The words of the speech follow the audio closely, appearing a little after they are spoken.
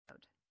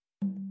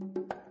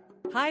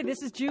Hi,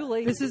 this is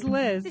Julie. This is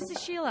Liz. This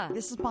is Sheila.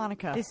 This is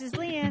Monica. This is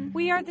Leanne.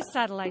 We are the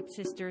Satellite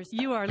Sisters.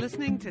 You are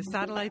listening to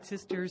Satellite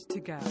Sisters to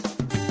Go.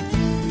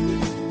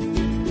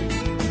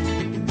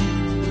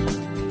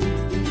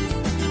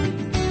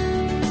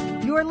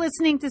 You're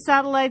listening to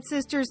Satellite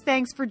Sisters.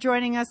 Thanks for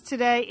joining us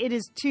today. It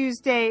is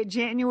Tuesday,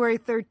 January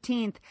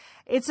 13th.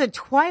 It's a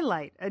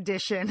Twilight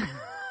edition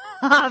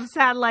of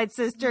Satellite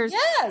Sisters.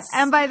 Yes.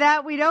 And by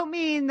that, we don't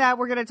mean that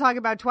we're going to talk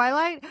about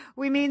Twilight.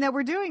 We mean that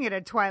we're doing it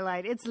at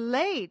Twilight. It's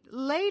late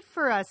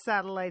for us,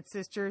 Satellite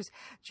Sisters.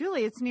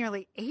 Julie, it's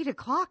nearly 8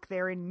 o'clock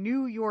there in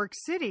New York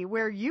City,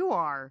 where you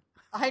are.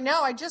 I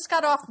know. I just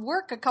got off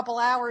work a couple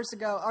hours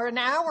ago, or an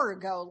hour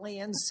ago,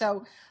 Leanne.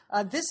 So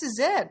this is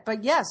it.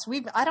 But yes,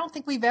 I don't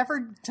think we've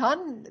ever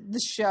done the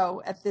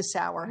show at this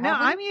hour. No,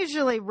 have we? I'm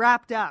usually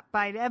wrapped up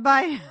by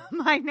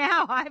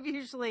now. I've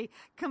usually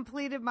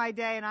completed my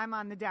day, and I'm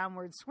on the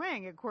downward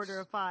swing at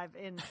 4:45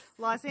 in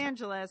Los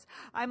Angeles.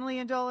 I'm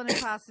Leanne Dolan in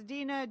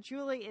Pasadena.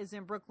 Julie is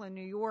in Brooklyn,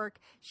 New York.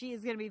 She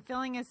is going to be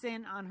filling us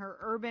in on her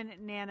urban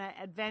Nana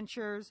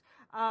adventures.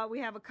 We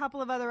have a couple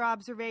of other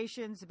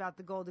observations about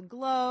the Golden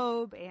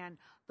Globe and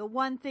the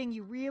one thing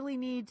you really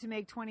need to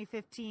make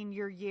 2015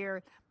 your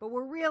year. But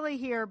we're really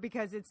here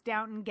because it's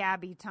Downton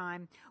Gabby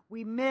time.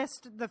 We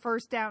missed the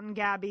first Downton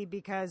Gabby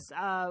because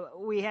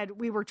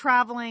we were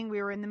traveling.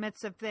 We were in the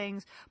midst of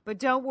things. But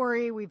don't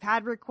worry, we've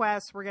had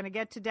requests. We're going to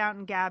get to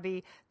Downton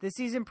Gabby, the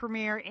season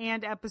premiere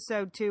and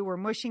episode 2. We're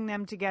mushing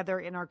them together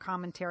in our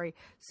commentary.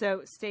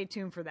 So stay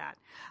tuned for that.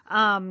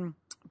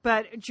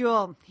 But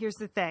Jewel, here's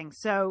the thing.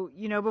 So,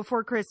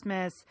 before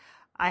Christmas,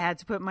 I had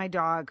to put my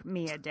dog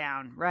Mia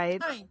down,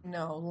 right? I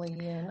know,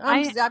 Leanne.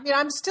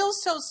 I'm still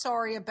so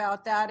sorry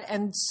about that.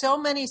 And so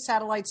many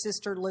Satellite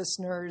Sister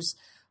listeners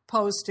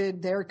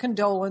posted their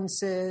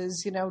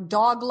condolences,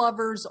 dog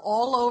lovers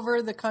all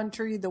over the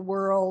country, the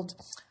world.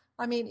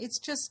 I mean,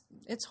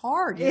 it's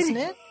hard, isn't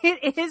it?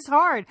 It is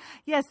hard.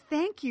 Yes,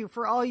 thank you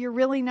for all your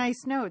really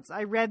nice notes.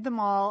 I read them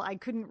all. I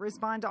couldn't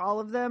respond to all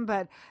of them,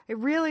 but it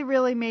really,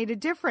 really made a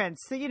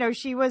difference. So,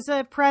 she was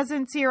a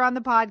presence here on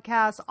the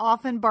podcast,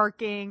 often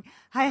barking.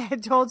 I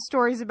had told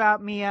stories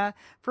about Mia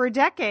for a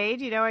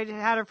decade. I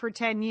had her for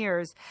 10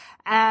 years.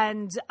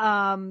 And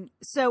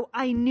so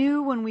I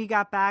knew when we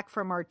got back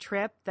from our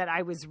trip that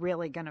I was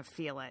really going to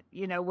feel it.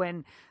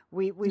 When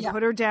we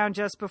put her down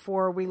just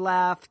before we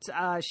left.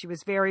 She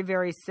was very,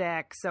 very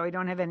sick, so I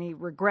don't have any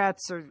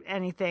regrets or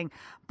anything.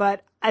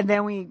 And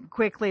then we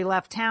quickly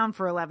left town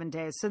for 11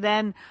 days. So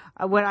then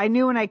when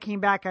I came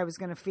back, I was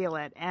going to feel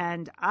it.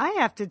 And I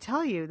have to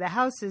tell you, the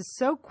house is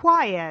so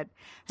quiet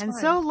and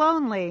so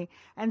lonely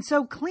and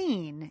so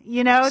clean.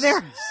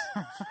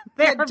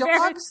 They're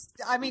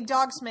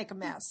dogs make a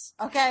mess.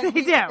 Okay.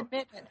 They do.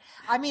 Admit it.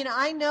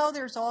 I know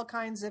there's all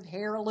kinds of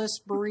hairless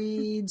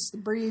breeds,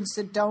 breeds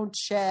that don't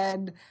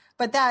shed,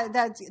 but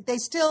that they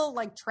still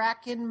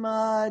track in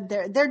mud.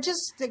 They're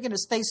just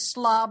they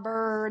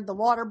slobber the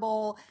water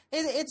bowl.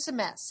 It's a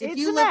mess. If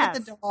you live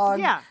with a dog,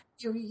 yeah.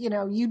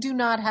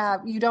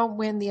 You don't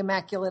win the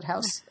Immaculate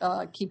House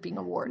Keeping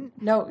Award.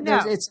 No,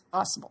 it's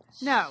impossible.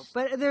 No,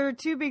 but there are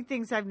two big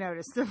things I've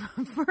noticed. The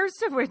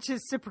first of which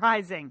is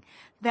surprising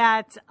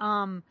that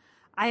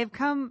I have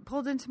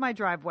pulled into my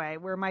driveway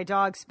where my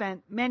dog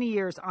spent many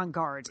years on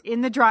guard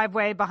in the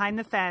driveway behind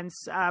the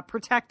fence,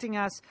 protecting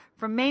us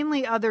from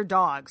mainly other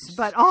dogs.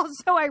 But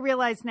also I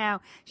realize now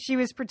she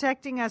was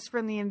protecting us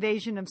from the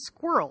invasion of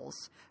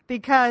squirrels,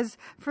 because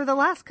for the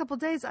last couple of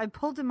days I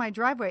pulled in my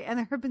driveway and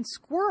there have been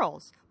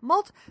squirrels,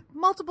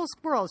 multiple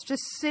squirrels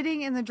just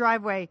sitting in the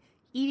driveway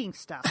eating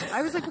stuff.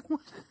 I was like,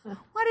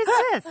 what is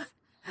this?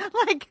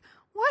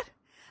 What?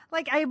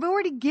 I've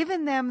already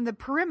given them the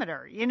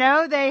perimeter,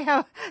 they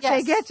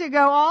get to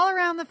go all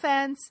around the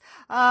fence,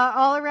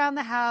 all around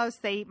the house.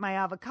 They eat my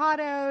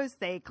avocados.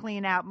 They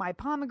clean out my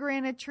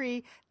pomegranate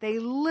tree. They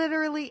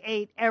literally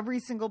ate every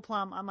single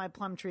plum on my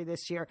plum tree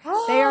this year.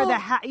 They are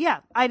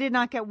I did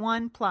not get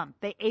one plum.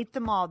 They ate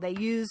them all. They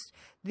used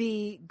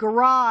the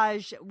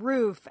garage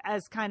roof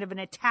as kind of an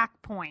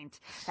attack point,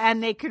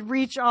 and they could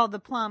reach all the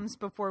plums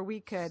before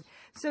we could.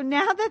 So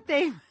now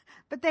that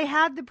but they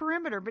had the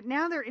perimeter, but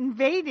now they're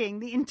invading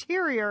the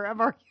interior of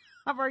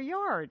our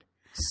yard.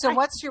 So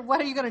what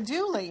are you going to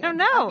do, Lee? I don't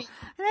know.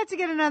 I have to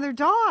get another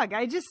dog.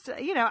 I just,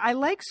 I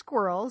like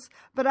squirrels,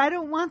 but I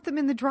don't want them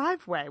in the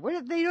driveway.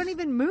 They don't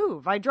even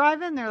move. I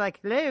drive in, they're like,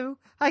 hello.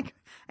 I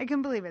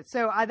couldn't believe it.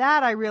 So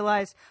I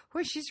realized,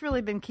 boy, she's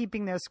really been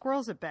keeping those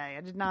squirrels at bay.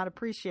 I did not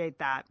appreciate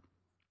that.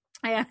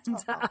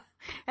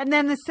 And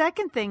then the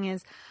second thing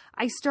is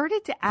I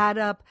started to add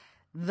up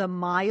the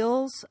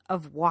miles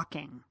of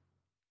walking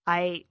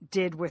I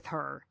did with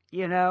her,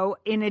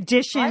 in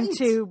addition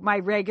to my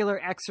regular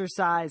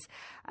exercise.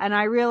 And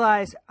I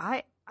realized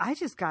I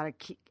just gotta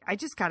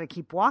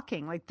keep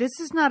walking. This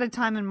is not a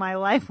time in my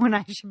life when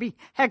I should be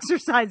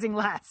exercising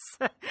less.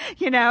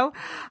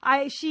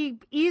 She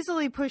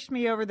easily pushed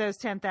me over those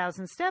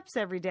 10,000 steps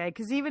every day.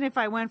 Cause even if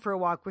I went for a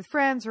walk with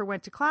friends or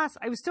went to class,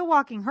 I was still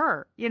walking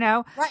her,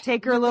 Right.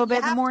 Take her a little bit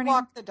in the morning.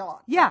 Walk the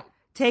dog. Yeah. Right.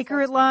 Take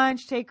her at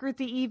lunch, take her at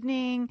the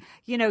evening.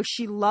 You know,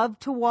 she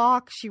loved to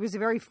walk. She was a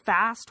very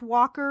fast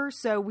walker.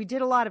 So we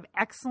did a lot of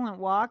excellent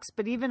walks.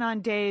 But even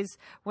on days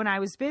when I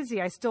was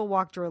busy, I still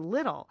walked her a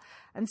little.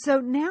 And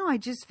so now I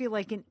just feel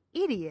like an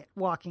idiot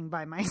walking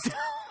by myself.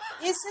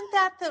 Isn't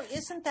that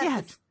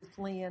Yes. the truth,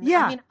 Lian?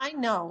 Yeah. I mean, I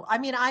know.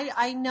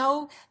 I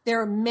know there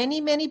are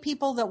many, many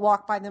people that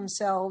walk by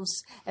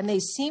themselves and they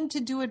seem to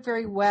do it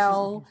very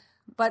well.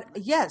 But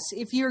yes,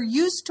 if you're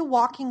used to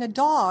walking a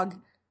dog,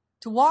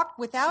 to walk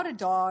without a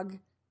dog,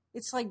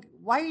 it's like,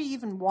 why are you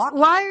even walking?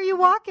 Why are you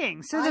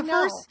walking? So I the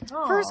know.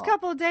 first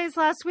couple of days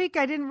last week,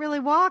 I didn't really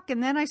walk.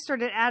 And then I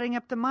started adding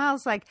up the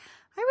miles. Like,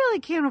 I really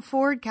can't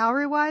afford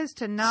calorie-wise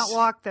to not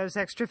walk those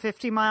extra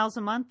 50 miles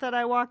a month that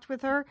I walked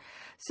with her.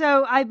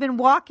 So I've been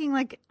walking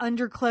like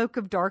under cloak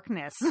of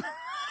darkness.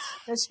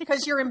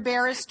 Because you're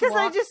embarrassed to Because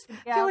I walk. just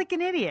feel like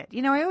an idiot.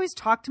 You know, I always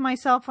talk to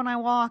myself when I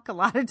walk. A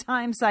lot of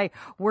times I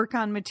work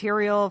on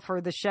material for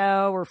the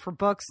show or for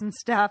books and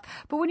stuff.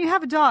 But when you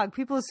have a dog,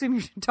 people assume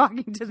you're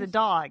talking to the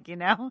dog, you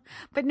know?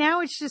 But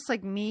now it's just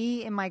like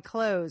me in my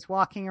clothes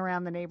walking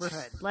around the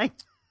neighborhood. Like,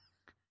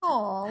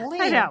 Oh,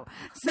 Lian. I know.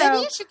 So,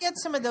 Maybe you should get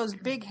some of those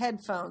big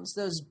headphones,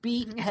 those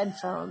Beat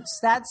headphones.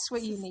 That's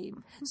what you need.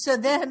 So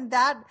then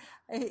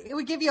it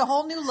would give you a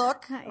whole new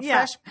look, a Yeah.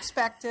 fresh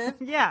perspective.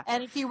 Yeah.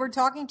 And if you were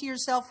talking to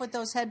yourself with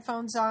those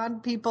headphones on,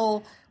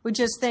 people would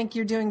just think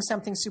you're doing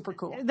something super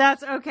cool.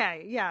 That's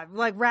okay. Yeah,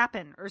 like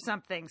rapping or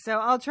something. So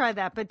I'll try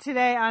that. But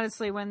today,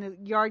 honestly, when the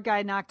yard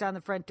guy knocked on the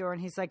front door and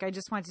he's like, I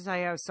just want to tell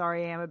you how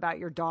sorry I am about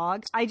your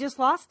dog. I just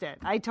lost it.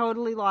 I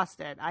totally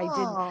lost it.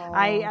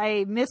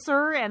 I miss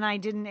her and I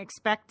didn't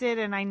expect it.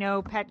 And I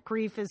know pet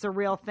grief is a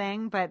real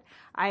thing, but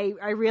I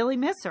really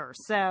miss her.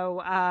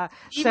 So,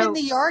 Even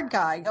the yard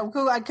guy,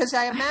 because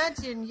I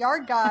imagine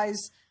yard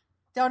guys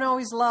don't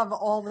always love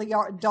all the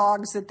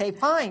dogs that they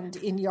find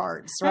in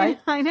yards, right?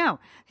 I know.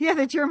 Yeah,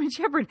 the German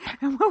Shepherd.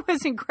 And what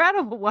was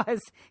incredible was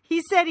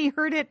he said he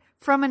heard it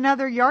from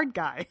another yard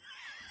guy.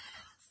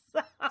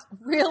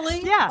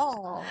 Really? Yeah.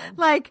 Oh.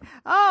 Like,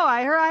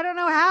 I don't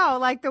know how,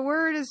 like the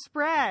word is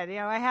spread. You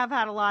know, I have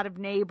had a lot of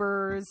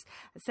neighbors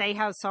say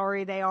how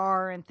sorry they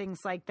are and things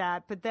like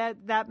that, but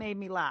that made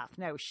me laugh.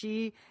 No,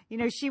 she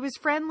was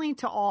friendly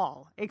to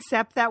all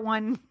except that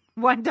one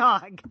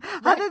dog.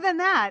 Right. Other than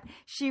that,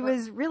 she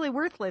was really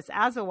worthless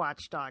as a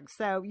watchdog.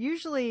 So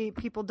usually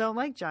people don't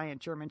like giant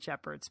German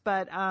Shepherds,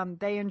 but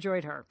they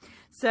enjoyed her.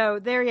 So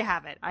there you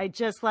have it.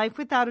 Life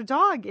without a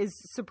dog is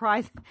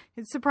surprising.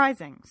 It's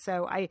surprising.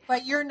 So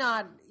But you're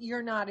not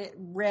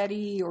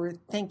ready or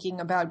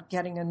thinking about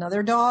getting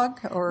another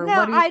dog, or No,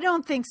 what do you? I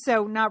don't think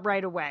so. Not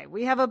right away.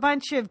 We have a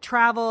bunch of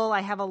travel.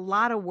 I have a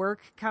lot of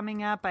work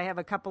coming up. I have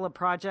a couple of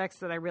projects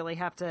that I really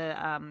have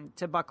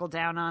to buckle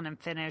down on and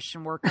finish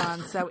and work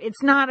on. So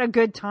it's not a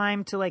good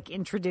time to like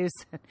introduce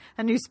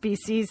a new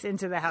species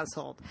into the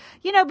household,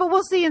 you know. But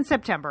we'll see in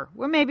September.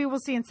 Well, maybe we'll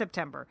see in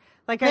September.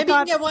 Like Maybe I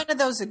thought, you get one of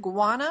those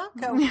iguana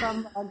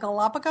from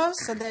Galapagos,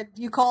 so that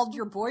you called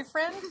your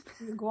boyfriend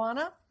the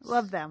iguana.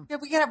 love them.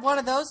 If we could have one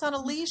of those on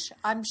a leash,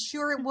 I'm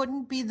sure it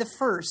wouldn't be the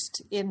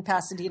first in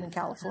Pasadena,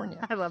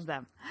 California. I love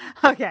them.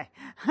 Okay,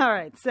 all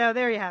right. So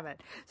there you have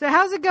it. So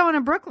how's it going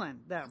in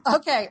Brooklyn, though?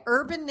 Okay,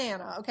 Urban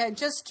Nana. Okay,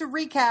 just to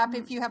recap,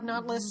 if you have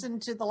not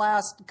listened to the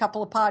last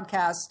couple of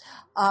podcasts,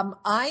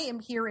 I am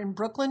here in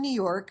Brooklyn, New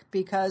York,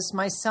 because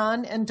my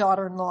son and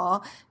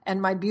daughter-in-law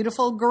and my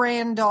beautiful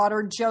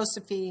granddaughter,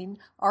 Josephine,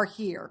 are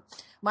here.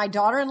 My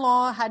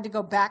daughter-in-law had to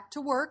go back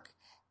to work.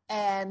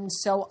 And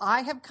so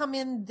I have come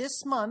in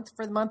this month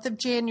for the month of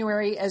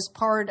January as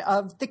part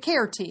of the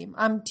care team.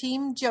 I'm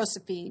Team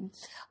Josephine,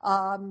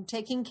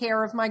 taking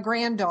care of my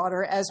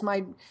granddaughter as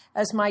my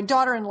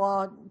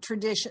daughter-in-law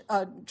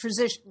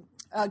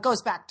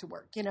goes back to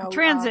work. You know,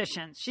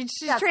 Transition. She's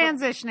that's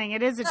transitioning.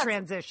 It is a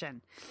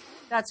transition.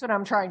 That's what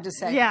I'm trying to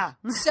say. Yeah.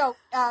 So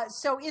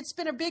it's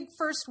been a big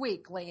first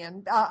week,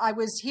 Lian. I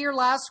was here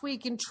last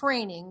week in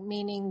training,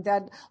 meaning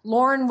that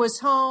Lauren was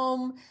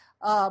home.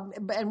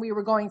 And we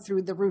were going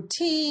through the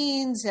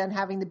routines and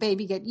having the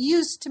baby get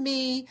used to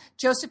me.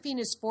 Josephine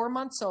is 4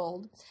 months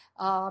old.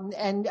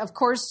 And of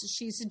course,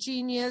 she's a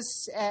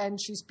genius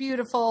and she's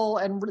beautiful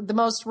and the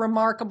most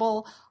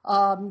remarkable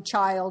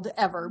child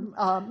ever.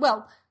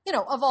 Well, you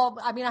know, of all,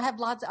 I mean, I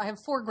have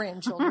 4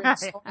 grandchildren, Right.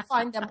 so I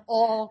find them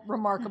all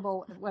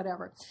remarkable,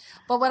 whatever.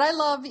 But what I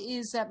love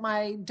is that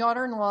my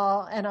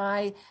daughter-in-law and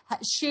I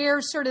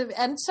shares sort of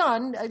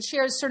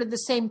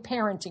the same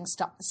parenting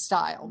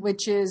style,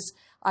 which is,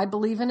 I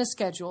believe in a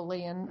schedule,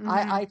 Lian. Mm-hmm.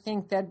 I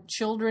think that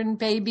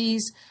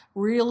babies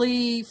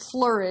really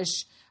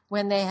flourish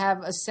when they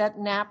have a set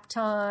nap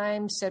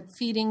time, set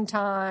feeding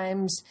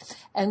times.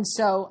 And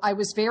so I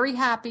was very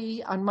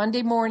happy on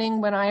Monday morning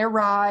when I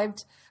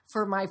arrived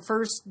for my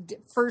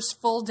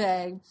first full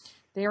day.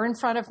 There in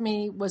front of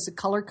me was a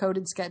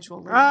color-coded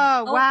schedule. Lian.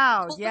 Oh,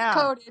 wow.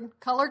 Yeah.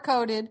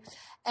 Color-coded.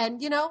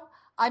 And, you know,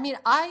 I mean,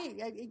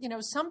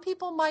 some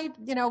people might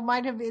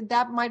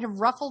have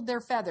ruffled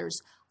their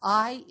feathers.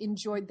 I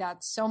enjoyed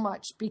that so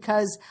much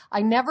because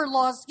I never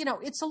lost, you know,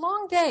 it's a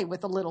long day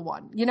with a little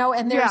one, you know,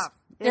 and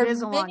It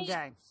is a long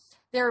day.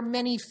 there are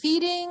many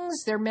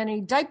feedings, there are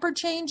many diaper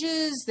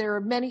changes, there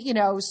are many,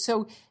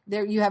 so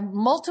there you have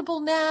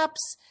multiple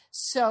naps.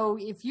 So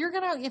if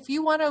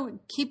you want to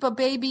keep a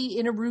baby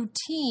in a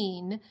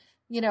routine,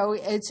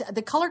 it's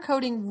the color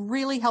coding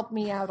really helped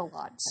me out a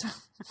lot. So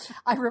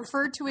I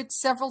referred to it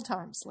several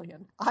times,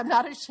 Lian. I'm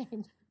not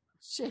ashamed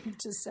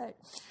to say.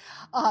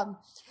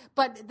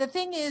 But the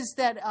thing is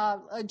that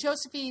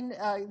Josephine,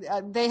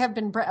 they have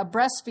been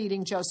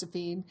breastfeeding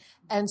Josephine,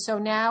 and so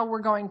now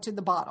we're going to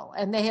the bottle.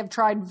 And they have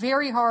tried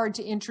very hard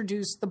to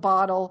introduce the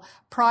bottle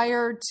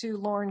prior to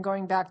Lauren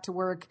going back to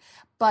work,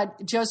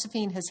 but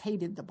Josephine has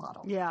hated the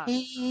bottle. Yeah.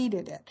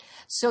 Hated it.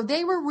 So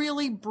they were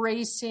really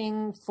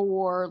bracing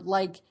for,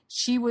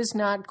 she was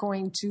not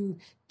going to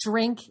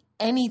drink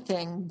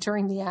anything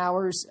during the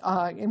hours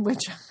in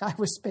which I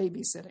was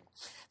babysitting.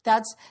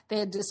 They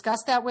had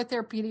discussed that with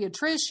their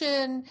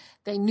pediatrician.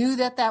 They knew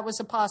that was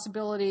a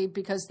possibility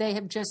because they've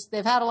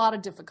had a lot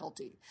of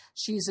difficulty.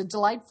 She's a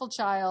delightful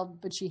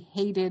child, but she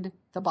hated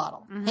the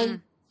bottle. Mm-hmm. Hate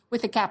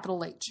with a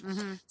capital H.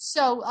 Mm-hmm.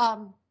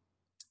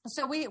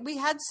 So we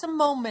had some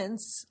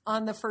moments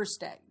on the first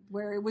day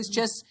where it was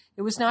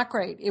not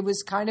great. It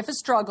was kind of a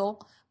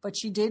struggle, but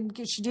she did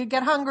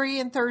get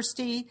hungry and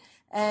thirsty,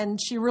 and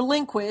she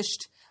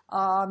relinquished,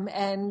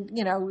 and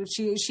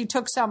she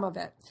took some of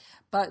it.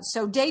 But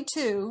so day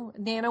 2,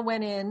 Nana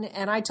went in,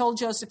 and I told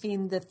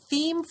Josephine the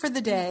theme for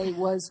the day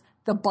was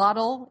the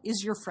bottle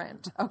is your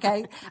friend.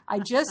 Okay. I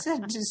just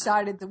had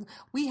decided that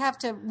we have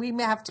to,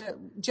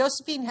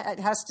 Josephine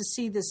has to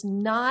see this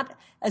not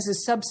as a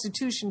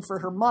substitution for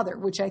her mother,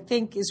 which I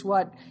think is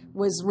what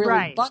was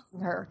really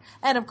bugging her.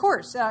 And of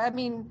course,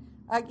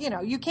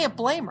 you can't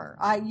blame her.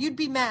 You'd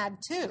be mad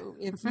too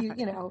if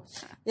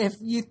if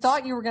you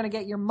thought you were going to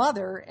get your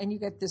mother and you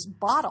get this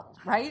bottle,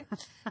 right?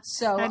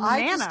 So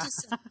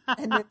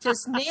and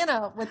just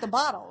Nana with the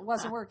bottle. It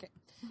wasn't working.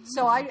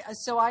 So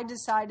I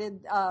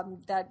decided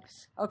that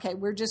okay,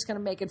 we're just going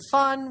to make it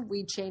fun.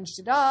 We changed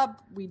it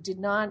up. We did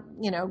not,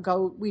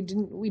 go. We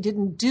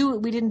didn't do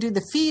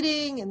the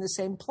feeding in the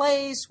same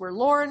place where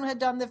Lauren had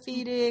done the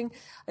feeding.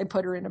 I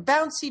put her in a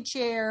bouncy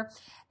chair,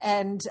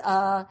 and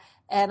I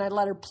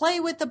let her play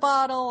with the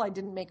bottle. I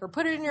didn't make her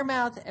put it in her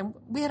mouth, and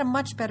we had a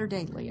much better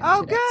day, Leah.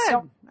 Oh, today. good.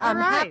 So I'm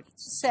right. happy to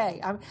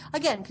say,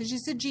 again, because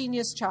she's a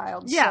genius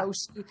child. Yeah.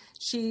 So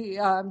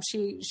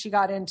she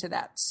got into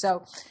that.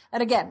 So,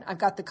 and again, I've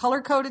got the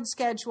color coded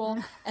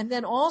schedule, and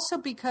then also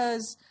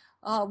because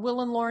Will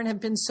and Lauren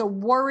have been so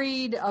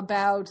worried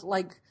about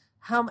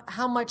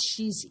how much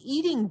she's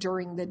eating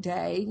during the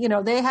day.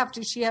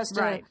 She has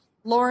to. Right.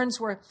 Lauren's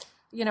were,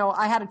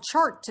 I had a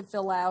chart to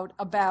fill out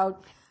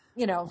about.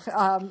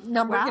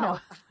 Number, wow.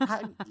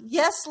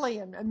 Yes,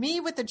 Liam, me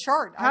with the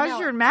chart. How's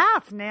your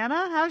math,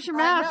 Nana? How's your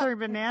math or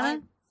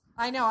banana?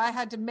 I know. I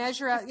had to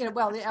measure out,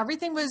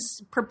 everything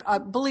was,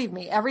 believe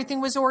me,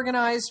 everything was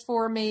organized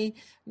for me,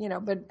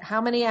 but how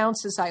many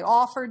ounces I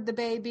offered the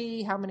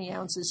baby, how many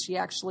ounces she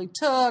actually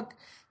took,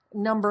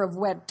 number of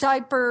wet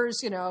diapers,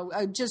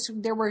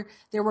 there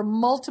were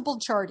multiple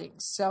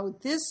chartings. So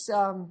this,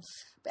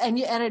 and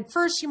at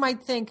first you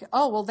might think,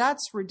 oh, well,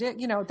 that's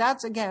ridiculous.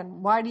 That's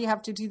again, why do you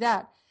have to do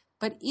that?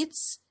 But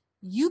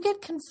you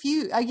get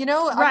confused,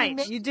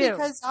 right? You do,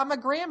 because I'm a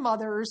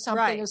grandmother or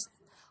something. Right.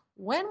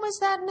 When was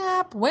that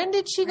nap? When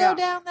did she go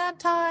down that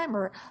time?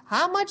 Or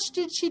how much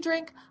did she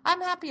drink?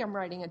 I'm happy I'm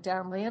writing it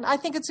down, Leanne. I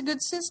think it's a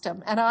good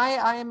system, and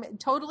I am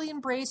totally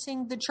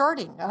embracing the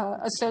charting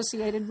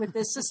associated with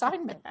this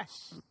assignment.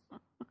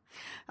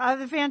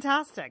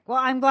 Fantastic. Well,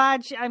 I'm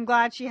glad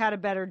she had a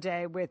better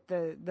day with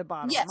the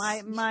bottle. Yes.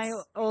 My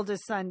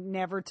oldest son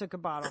never took a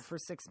bottle for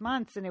 6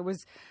 months, and it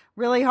was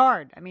really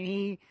hard. I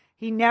mean,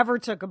 he never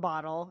took a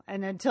bottle,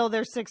 and until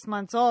they're 6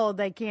 months old,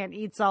 they can't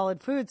eat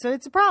solid food. So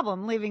it's a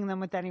problem leaving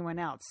them with anyone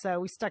else. So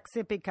we stuck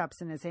sippy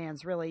cups in his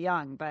hands really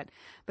young. But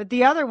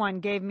the other one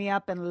gave me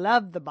up and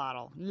loved the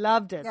bottle.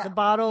 Loved it. Yeah. The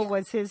bottle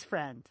was his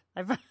friend.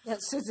 Yes,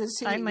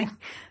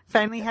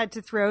 Finally had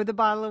to throw the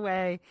bottle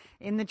away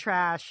in the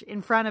trash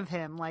in front of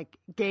him,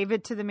 gave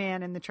it to the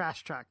man in the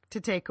trash truck to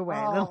take away.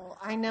 Oh,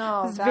 I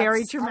know. It's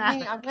very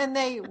dramatic.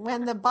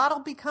 When the bottle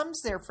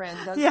becomes their friend,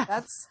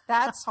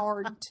 that's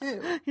hard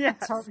too. Yes.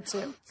 It's hard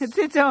too. It's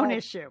its own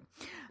issue.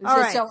 All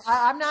right. So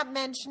I'm not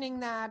mentioning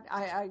that.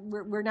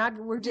 We're not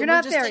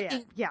just there taking,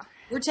 yet. Yeah.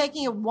 We're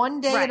taking it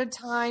one day at a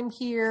time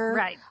here.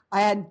 Right.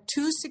 I had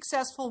 2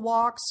 successful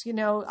walks.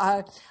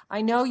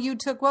 I know you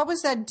took, what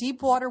was that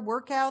deep water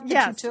workout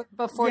that you took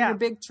before your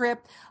big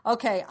trip?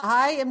 Okay.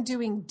 I am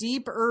doing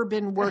deep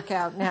urban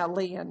workout now,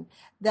 Leanne.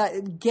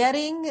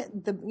 Getting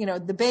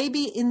the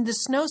baby in the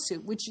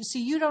snowsuit, which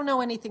you don't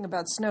know anything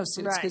about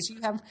snowsuits because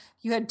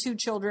you had 2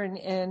 children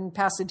in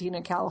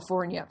Pasadena,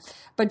 California,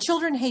 but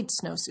children hate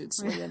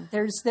snowsuits, Leanne.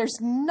 There's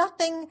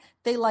nothing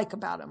they like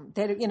about them.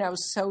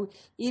 So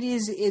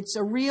it's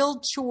a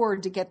real chore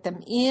to get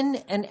them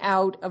in and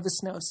out of a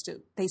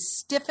snowsuit. They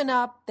stiffen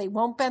up. They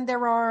won't bend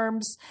their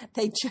arms.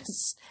 They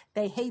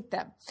hate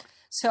them.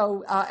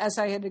 So as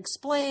I had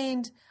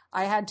explained,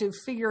 I had to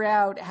figure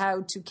out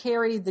how to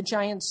carry the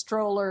giant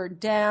stroller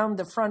down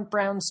the front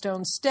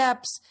brownstone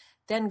steps.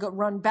 then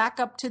run back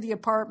up to the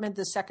apartment,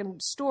 the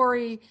second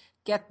story,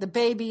 get the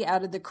baby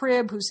out of the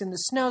crib who's in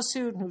the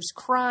snowsuit and who's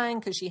crying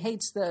because she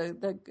hates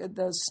the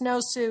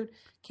snowsuit,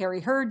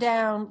 carry her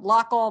down,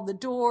 lock all the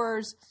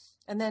doors,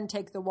 and then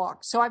take the walk.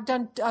 So I've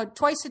done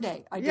twice a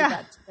day. I did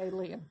that today,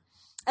 Lian.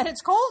 And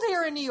it's cold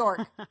here in New York.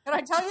 Can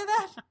I tell you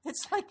that?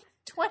 It's like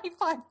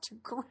 25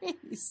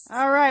 degrees.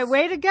 All right.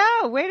 Way to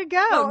go. Way to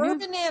go. No,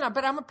 urban Nana,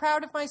 but I'm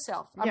proud of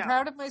myself. I'm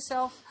proud of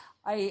myself.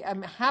 I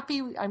am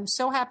happy. I'm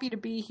so happy to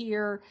be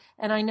here.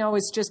 And I know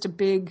it's just a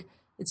big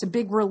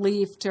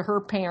relief to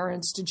her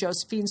parents, to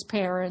Josephine's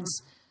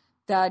parents,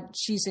 that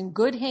she's in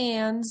good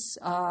hands,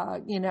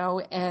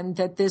 and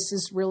that this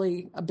is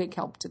really a big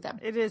help to them.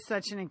 It is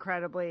such an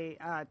incredibly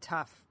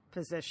tough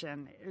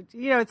position.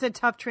 It's a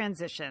tough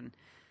transition.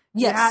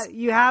 Yes.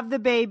 You have the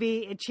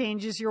baby, it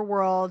changes your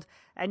world,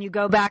 and you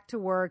go back to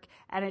work,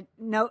 and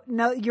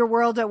your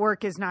world at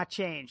work is not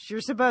changed.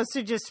 You're supposed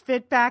to just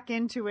fit back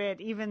into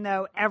it, even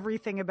though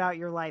everything about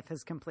your life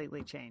has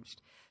completely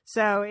changed.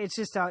 So it's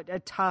just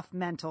a tough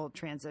mental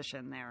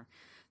transition there.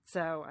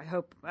 So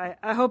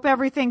I hope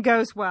everything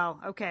goes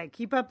well. Okay,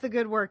 keep up the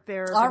good work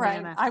there. All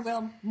right, I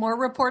will. More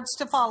reports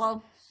to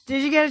follow.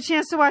 Did you get a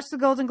chance to watch the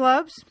Golden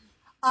Globes?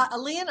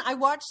 Lian, I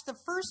watched the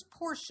first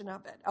portion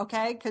of it.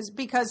 Okay,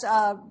 because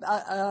of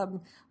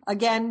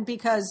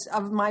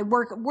my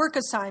work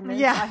assignments,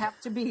 yeah. I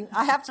have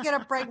to get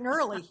up bright and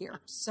early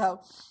here,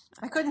 so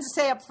I couldn't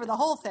stay up for the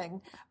whole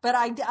thing. But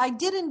I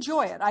did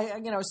enjoy it.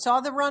 I saw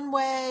the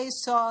runway,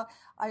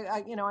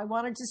 I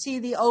wanted to see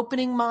the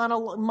opening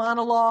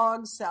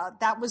monologues.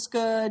 That was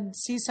good.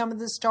 See some of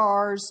the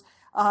stars.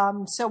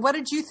 So what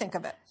did you think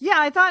of it? Yeah,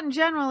 I thought in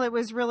general it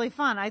was really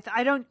fun.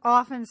 I don't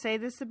often say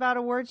this about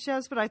award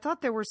shows, but I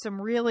thought there were some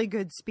really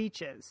good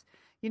speeches.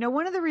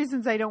 One of the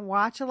reasons I don't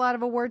watch a lot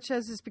of award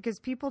shows is because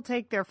people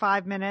take their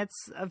 5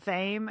 minutes of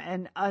fame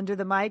and under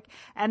the mic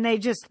and they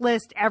just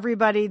list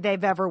everybody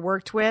they've ever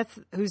worked with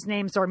whose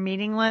names are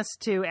meaningless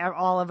to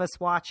all of us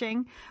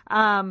watching.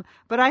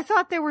 But I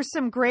thought there were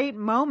some great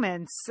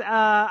moments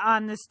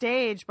on the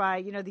stage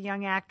by, the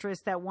young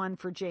actress that won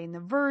for Jane the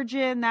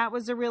Virgin. That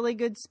was a really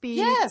good speech.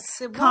 Yes,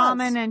 it was.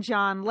 Common and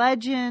John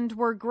Legend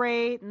were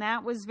great, and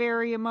that was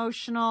very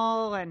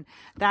emotional, and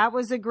that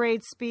was a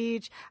great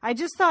speech. I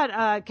just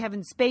thought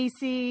Kevin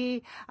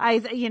Spacey. I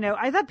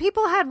thought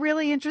people had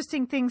really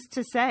interesting things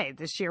to say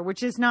this year,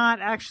 which is not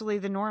actually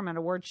the norm at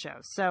award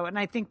shows. So, and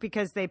I think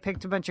because they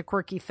picked a bunch of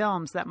quirky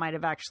films, that might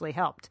have actually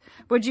helped.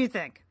 What do you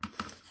think?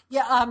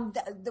 Yeah,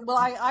 well,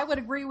 I would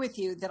agree with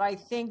you that I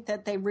think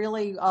that they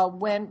really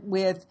went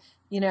with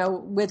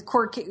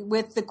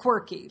the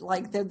quirky,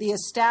 like the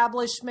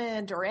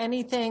establishment or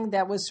anything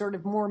that was sort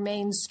of more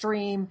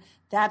mainstream.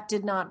 That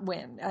did not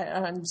win.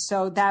 And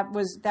so that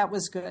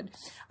was good.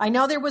 I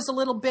know there was a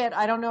little bit,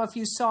 I don't know if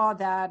you saw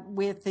that,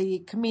 with the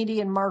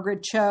comedian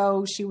Margaret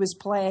Cho. She was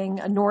playing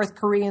a North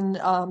Korean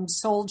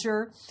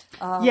soldier.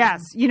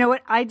 Yes. You know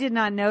what? I did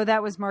not know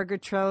that was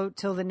Margaret Cho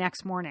till the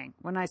next morning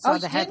when I saw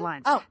the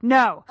headlines. Oh.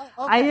 No.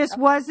 Oh, okay. I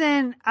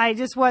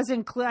just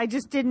wasn't clear. I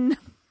didn't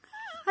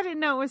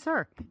know it was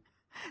her.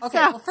 Okay.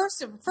 So, well,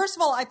 first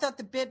of all, I thought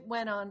the bit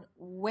went on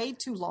way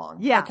too long.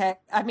 Yeah. Okay.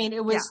 I mean,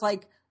 it was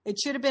like, it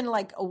should have been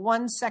like a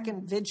 1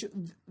 second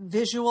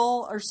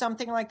visual or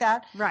something like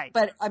that. Right.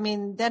 But I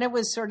mean, then it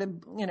was sort of,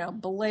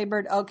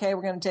 belabored. Okay,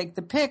 we're going to take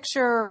the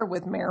picture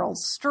with Meryl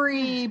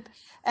Streep.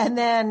 And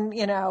then,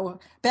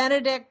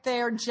 Benedict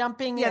there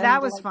jumping in. Yeah,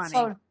 that was funny.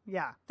 So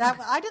yeah.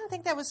 I didn't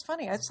think that was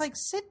funny. I was like,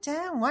 sit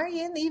down. Why are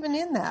you even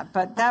in that?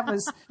 But that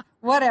was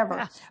whatever.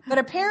 Yeah. But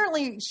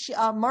apparently,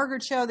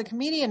 Margaret Cho, the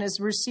comedian, has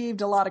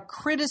received a lot of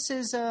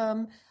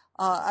criticism.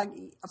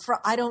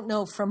 I don't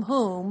know from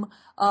whom.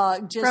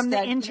 Just from the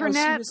that,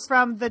 internet,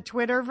 from the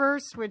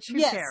Twitterverse, which who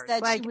cares?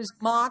 That she was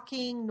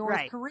mocking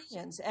North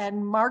Koreans.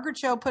 And Margaret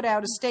Cho put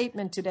out a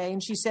statement today,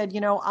 and she said,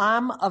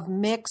 I'm of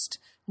mixed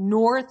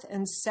North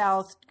and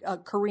South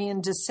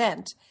Korean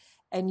descent,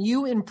 and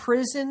you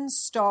imprison,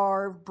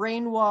 starve,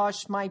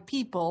 brainwash my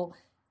people.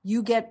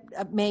 You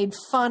get made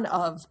fun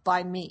of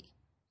by me.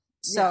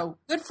 So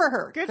good for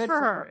her. Good for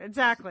her.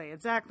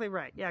 Exactly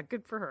right. Yeah,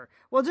 good for her.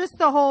 Well, just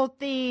the whole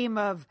theme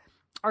of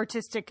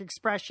artistic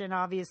expression,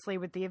 obviously,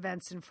 with the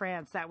events in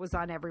France, that was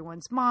on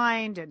everyone's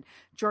mind, and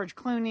George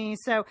Clooney.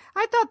 So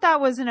I thought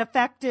that was an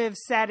effective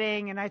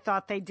setting, and I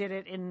thought they did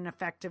it in an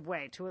effective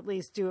way to at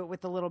least do it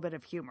with a little bit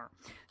of humor.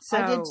 So,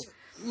 I did,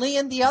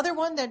 Lian, the other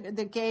one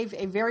that gave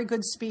a very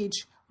good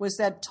speech was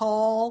that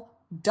tall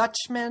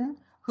Dutchman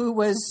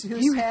who's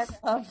head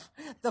of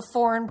the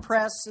Foreign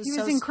Press Association. He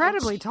was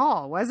incredibly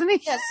tall, wasn't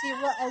he? Yes, he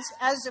was.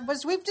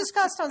 As we've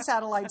discussed on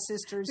Satellite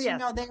Sisters, yes.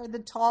 They're the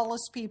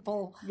tallest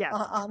people yes.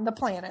 On the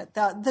planet,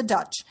 the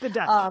Dutch. The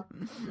Dutch.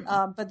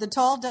 But the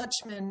tall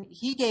Dutchman,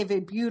 he gave a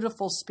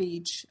beautiful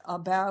speech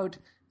about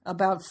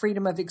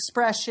freedom of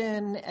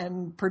expression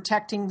and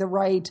protecting the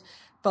right,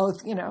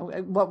 both,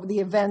 what the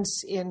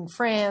events in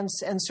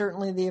France and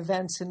certainly the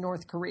events in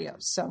North Korea.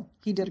 So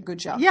he did a good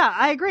job. Yeah,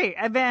 I agree.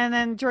 And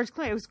then George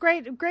Clooney, it was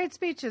great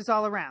speeches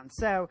all around.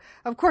 So,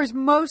 of course,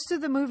 most of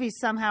the movies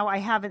somehow I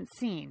haven't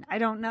seen. I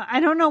don't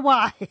know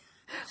why.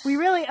 We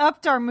really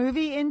upped our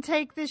movie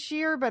intake this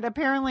year, but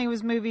apparently it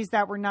was movies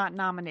that were not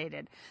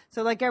nominated.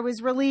 So like I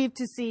was relieved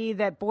to see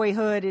that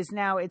Boyhood is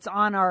now it's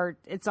on our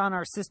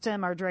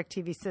system, our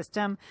DirecTV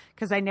system,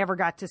 because I never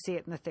got to see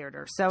it in the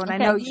theater. So I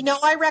know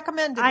I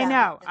recommended that. I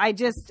know. I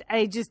just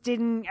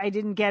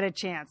didn't get a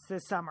chance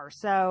this summer.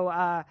 So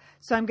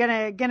I'm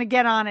gonna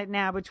get on it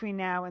now between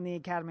now and the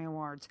Academy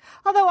Awards.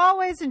 Although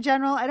always in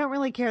general, I don't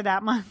really care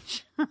that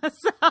much.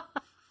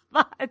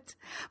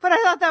 But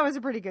I thought that was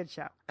a pretty good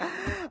show.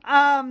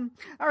 All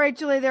right,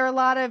 Julie, there are a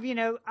lot of,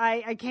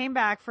 I came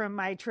back from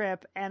my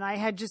trip and I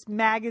had just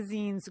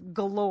magazines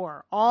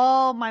galore.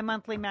 All my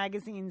monthly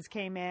magazines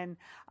came in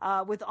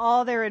with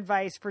all their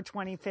advice for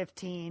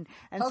 2015.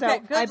 And so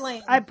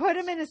I put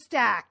them in a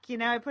stack,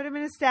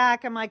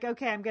 I'm like,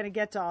 okay, I'm going to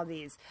get to all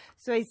these.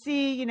 So I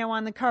see,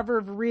 on the cover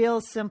of Real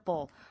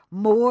Simple,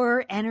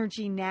 More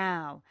Energy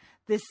Now.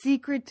 The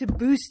secret to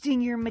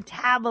boosting your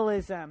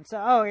metabolism. So,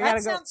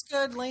 that sounds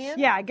good, Lian.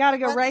 Yeah, I gotta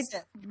go right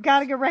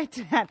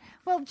to that.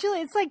 Well,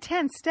 Julie, it's like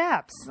 10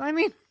 steps. I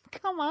mean,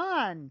 come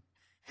on.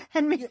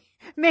 And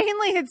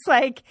mainly it's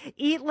like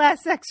eat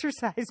less,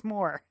 exercise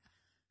more.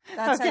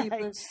 That's how you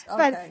boost.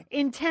 Okay. But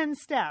in 10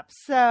 steps.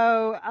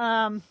 So,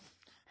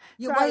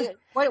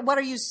 what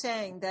are you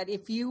saying? That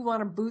if you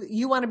want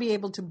to be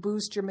able to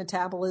boost your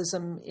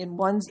metabolism in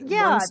one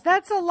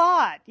that's a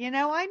lot.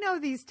 I know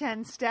these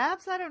 10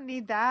 steps. I don't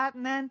need that.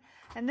 And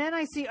then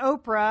I see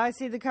Oprah. I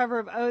see the cover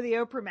of the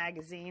Oprah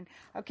magazine.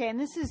 Okay, and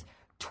this is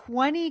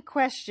 20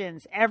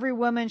 questions every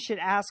woman should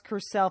ask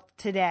herself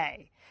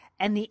today,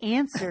 and the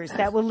answers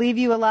that will leave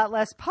you a lot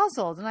less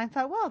puzzled. And I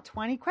thought, well,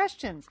 20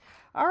 questions.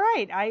 All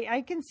right,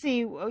 I can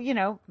see,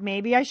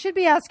 maybe I should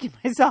be asking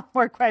myself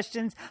more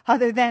questions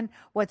other than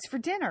what's for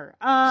dinner.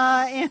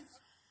 That's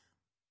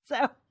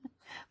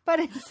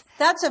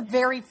a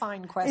very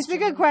fine question. It's a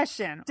good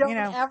question.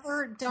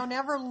 Don't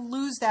ever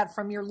lose that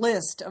from your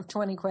list of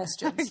 20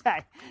 questions.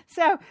 Okay.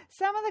 So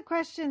some of the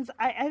questions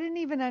I didn't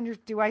even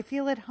do I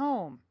feel at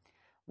home?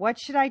 What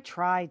should I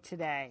try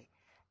today?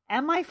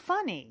 Am I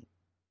funny?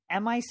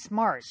 Am I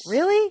smart?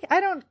 Really?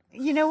 I don't,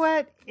 you know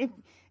what?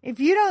 If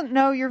you don't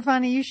know you're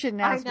funny, you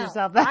shouldn't ask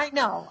yourself that. I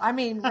know. I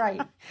mean,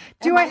 right.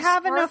 Do I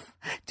have enough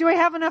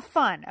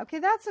fun? Okay,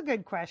 that's a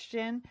good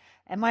question.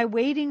 Am I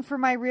waiting for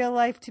my real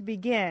life to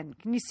begin?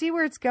 Can you see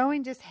where it's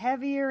going? Just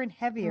heavier and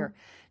heavier.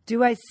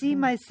 Do I see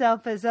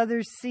myself as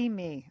others see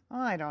me? Oh,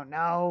 I don't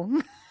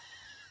know.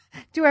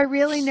 Do I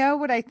really know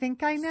what I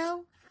think I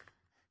know?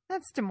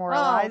 That's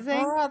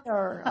demoralizing.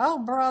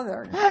 Oh,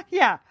 brother.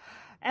 Yeah.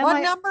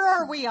 What number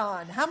are we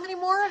on? How many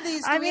more of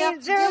these do we have to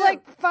do? There are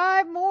like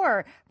 5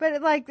 more.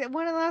 But like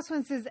one of the last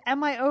ones says,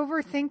 am I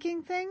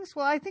overthinking things?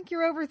 Well, I think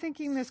you're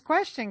overthinking this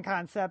question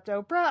concept,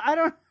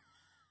 Oprah.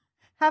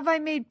 Have I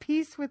made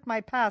peace with my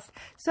past?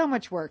 So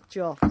much work,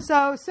 Jill.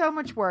 So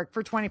much work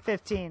for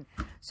 2015.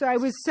 So I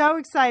was so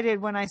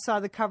excited when I saw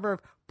the cover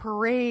of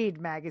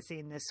Parade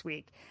magazine this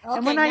week.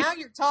 Okay, now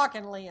you're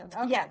talking, Lian.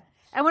 Okay. Yeah.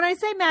 And when I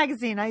say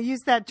magazine, I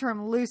use that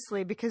term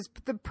loosely because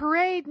the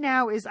Parade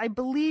now is, I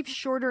believe,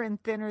 shorter and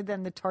thinner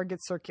than the Target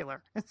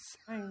Circular.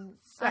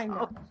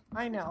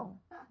 I know.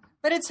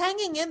 But it's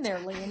hanging in there,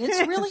 Lian.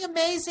 It's really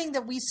amazing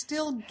that we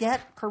still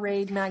get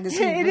Parade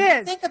magazine. It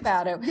is. Think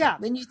about it. Yeah.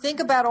 When you think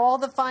about all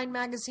the fine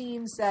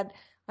magazines that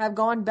have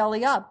gone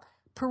belly up,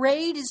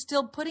 Parade is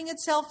still putting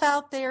itself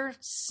out there,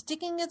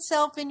 sticking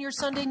itself in your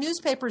Sunday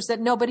newspapers that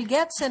nobody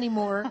gets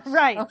anymore.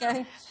 Right.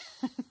 Okay.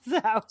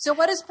 So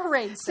what does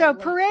Parade say? So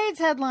Parade's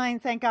headline,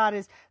 thank God,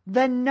 is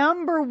the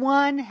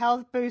 #1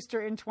 health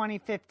booster in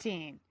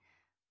 2015.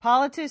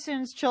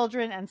 Politicians,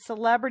 children, and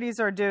celebrities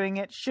are doing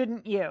it.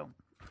 Shouldn't you?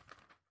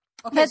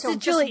 Okay, that's so it,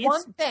 Julie.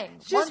 One thing.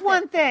 Just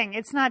one thing.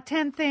 It's not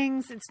 10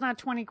 things. It's not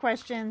 20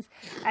 questions.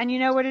 And you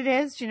know what it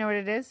is? Do you know what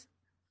it is?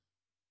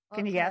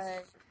 Can you guess?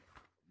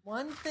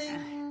 One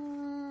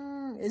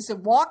thing. Is it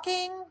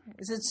walking?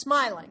 Is it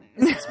smiling?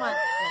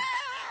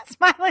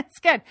 Smiling's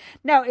good.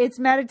 No, it's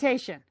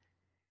meditation.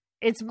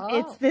 It's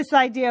this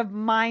idea of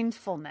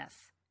mindfulness.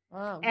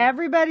 Wow.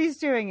 Everybody's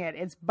doing it.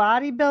 It's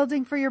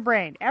bodybuilding for your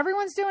brain.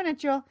 Everyone's doing it,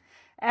 Jill.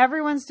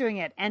 Everyone's doing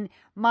it. And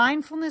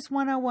Mindfulness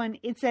 101,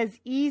 it's as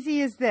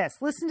easy as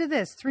this. Listen to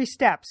this. 3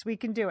 steps. We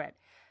can do it.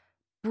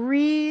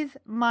 Breathe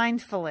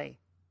mindfully.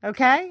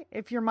 Okay?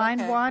 If your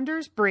mind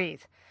wanders,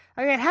 breathe.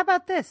 Okay, how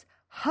about this?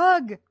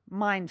 Hug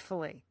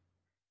mindfully.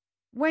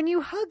 When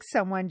you hug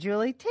someone,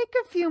 Julie, take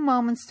a few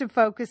moments to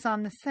focus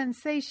on the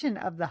sensation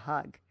of the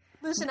hug.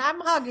 Listen, I'm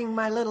hugging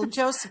my little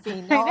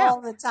Josephine all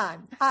the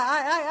time.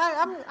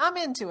 I'm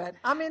into it.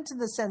 I'm into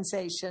the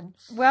sensation.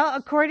 Well,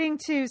 according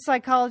to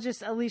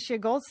psychologist Alicia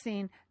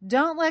Goldstein,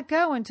 don't let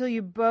go until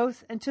you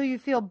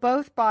feel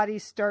both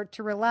bodies start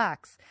to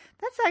relax.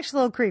 That's actually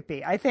a little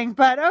creepy, I think,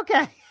 but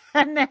okay.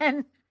 And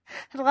then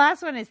the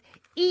last one is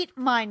eat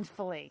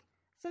mindfully.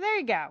 So there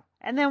you go.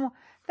 And then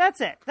that's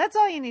it. That's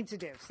all you need to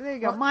do. So there you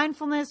go.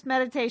 Mindfulness,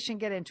 meditation,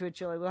 get into it,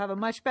 Julie. We'll have a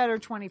much better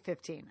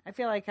 2015. I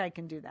feel like I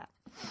can do that.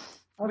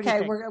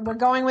 Okay, we're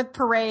going with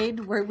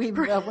Parade. We're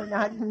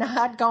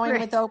not going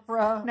with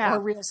Oprah or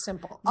Real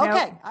Simple.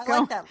 Okay, I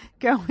like that.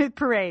 Go with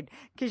Parade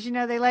because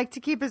they like to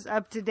keep us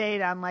up to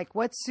date on like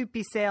what's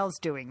Soupy Sales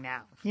doing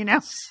now.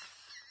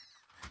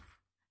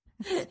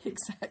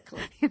 Exactly.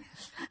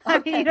 I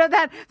mean,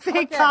 that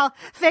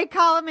fake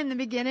column in the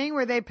beginning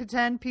where they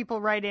pretend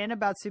people write in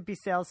about Soupy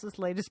Sales'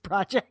 latest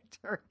project,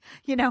 or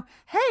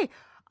hey,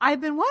 I've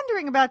been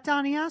wondering about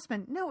Donny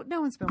Osmond. No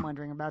one's been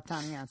wondering about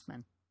Donny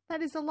Osmond.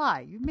 That is a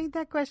lie. You made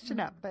that question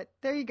up, but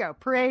there you go.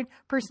 Parade,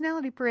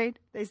 Personality Parade,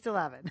 they still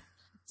have it.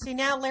 See,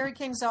 now Larry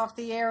King's off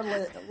the air,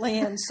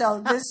 Lian,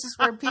 so this is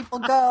where people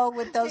go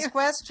with those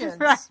questions,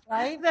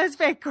 right? Those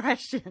fake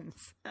questions.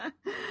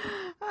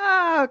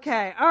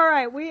 Okay. All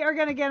right. We are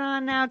going to get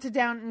on now to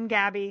Downton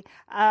Gabby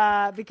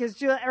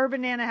because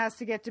Urban Nana has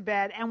to get to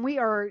bed. And we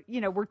are,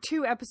 we're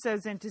 2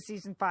 episodes into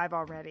season 5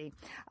 already.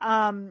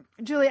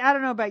 Julie, I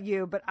don't know about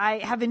you, but I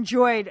have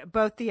enjoyed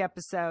both the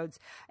episodes.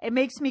 It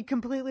makes me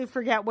completely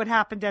forget what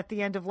happened at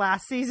the end of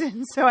last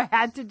season, so I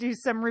had to do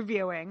some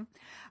reviewing.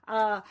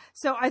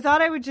 So I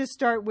thought I would just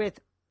start with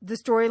the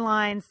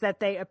storylines that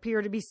they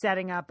appear to be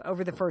setting up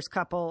over the first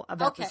couple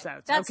of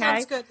episodes. That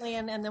sounds good,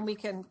 Lian, and then we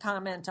can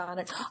comment on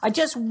it.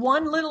 Just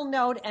one little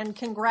note, and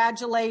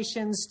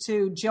congratulations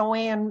to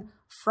Joanne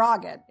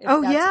Froggatt.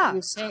 If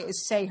that's how you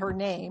say her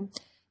name.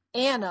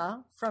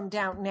 Anna from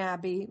Downton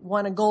Abbey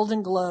won a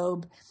Golden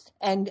Globe,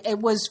 and it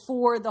was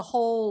for the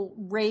whole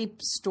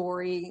rape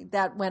story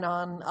that went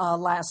on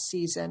last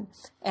season,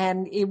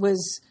 and it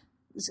was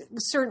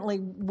certainly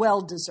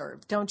well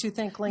deserved, don't you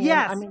think, Lian?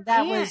 Yes, I mean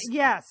that was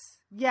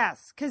yes,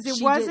 because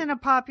it wasn't a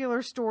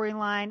popular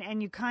storyline,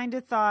 and you kind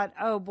of thought,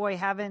 oh boy,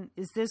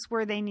 is this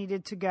where they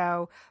needed to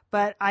go?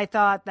 But I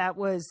thought that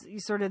was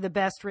sort of the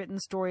best written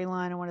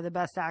storyline and one of the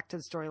best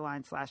acted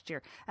storylines last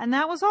year, and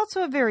that was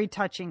also a very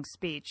touching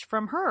speech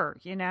from her,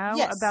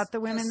 about the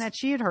women that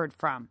she had heard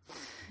from.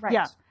 Right.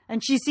 Yeah.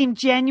 And she seemed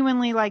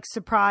genuinely like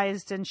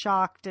surprised and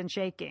shocked and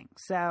shaking.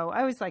 So I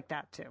always like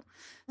that too.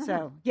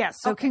 So yes.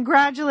 So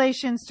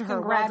congratulations to her.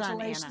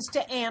 Congratulations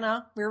to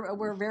Anna.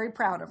 We're very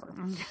proud of her.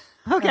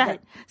 Okay.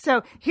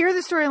 So here are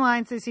the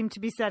storylines they seem to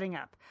be setting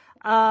up.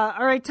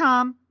 All right,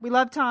 Tom. We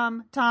love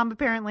Tom. Tom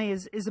apparently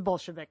is a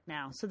Bolshevik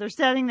now. So they're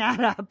setting that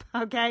up.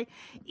 Okay.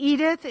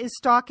 Edith is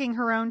stalking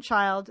her own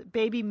child,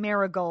 baby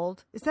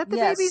Marigold. Is that the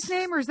baby's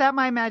name, or is that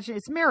my imagination?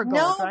 It's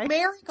Marigold, right? No,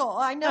 Marigold.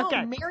 I know.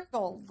 Okay.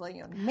 Marigold,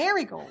 Lian.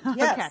 Marigold.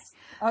 Yes.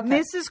 Okay.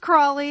 Mrs.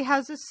 Crawley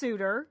has a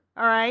suitor.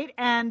 All right.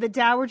 And the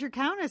Dowager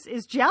Countess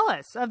is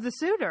jealous of the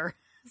suitor.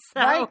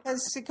 So. Right,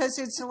 because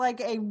it's like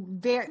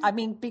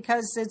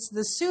because it's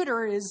the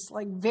suitor is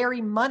like very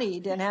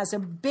moneyed and has a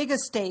big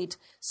estate,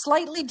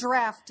 slightly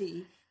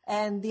drafty,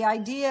 and the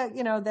idea,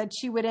 that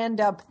she would end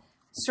up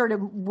sort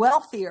of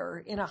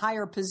wealthier in a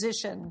higher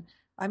position.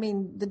 I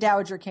mean, the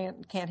Dowager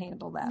can't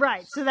handle that.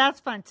 Right. So that's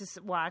fun to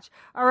watch.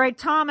 All right.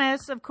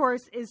 Thomas, of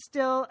course, is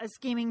still a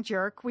scheming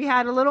jerk. We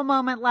had a little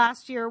moment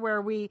last year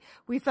where we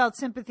felt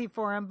sympathy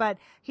for him, but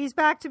he's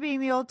back to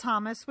being the old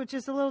Thomas, which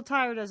is a little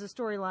tired as a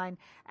storyline.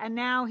 And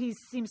now he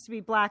seems to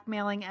be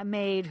blackmailing a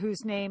maid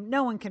whose name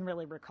no one can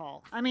really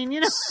recall. I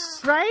mean,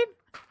 right?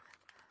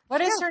 What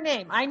is her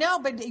name? I know,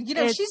 but she's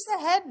the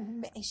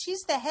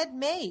head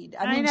maid.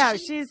 I know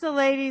she's the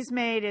lady's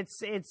maid.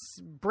 It's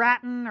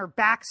Bratton or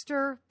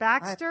Baxter.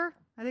 Baxter?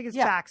 I think it's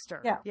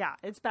Baxter. Yeah,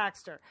 it's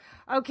Baxter.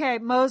 Okay,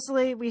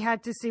 Mosley, we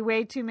had to see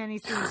way too many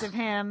scenes of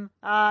him.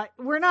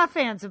 We're not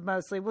fans of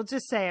Mosley. We'll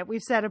just say it.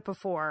 We've said it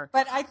before.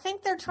 But I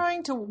think they're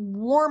trying to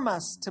warm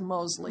us to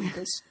Mosley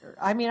this year.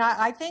 I mean,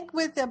 I think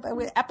with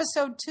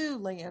episode 2,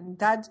 Lian,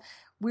 that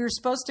we're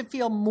supposed to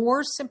feel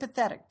more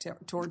sympathetic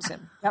towards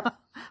him. Yep.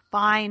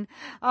 Fine.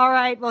 All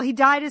right. Well, he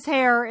dyed his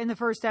hair in the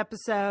first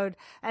episode,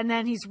 and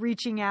then he's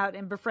reaching out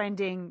and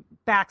befriending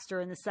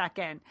Baxter in the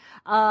second.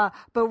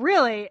 But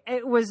really,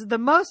 it was the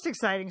most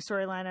exciting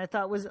storyline, I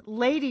thought, was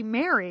Lady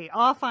Mary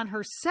off on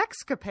her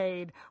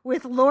sexcapade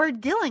with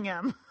Lord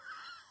Gillingham.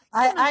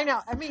 I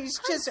know. I mean, it's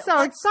just I'm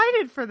so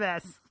excited for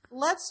this.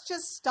 Let's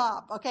just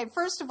stop. Okay,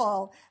 first of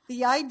all,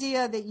 the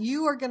idea that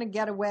you are going to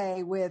get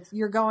away with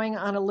you're going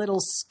on a little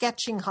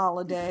sketching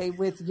holiday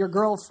with your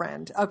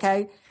girlfriend,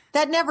 okay?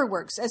 That never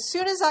works. As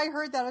soon as I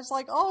heard that, I was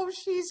like, oh,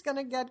 she's going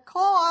to get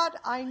caught.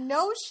 I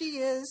know she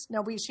is.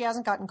 No, she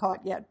hasn't gotten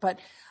caught yet, but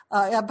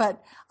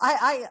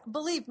I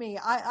believe me,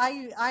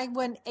 I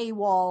went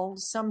AWOL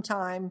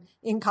sometime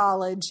in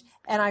college,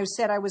 and I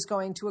said I was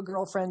going to a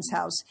girlfriend's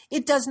house.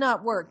 It does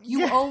not work.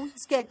 You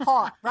always get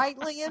caught, right,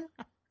 Lian?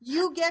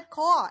 You get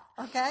caught,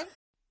 okay?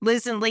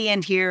 Liz and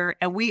Lian here,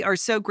 and we are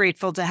so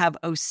grateful to have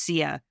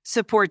OSEA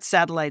support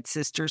Satellite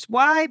Sisters.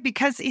 Why?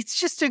 Because it's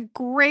just a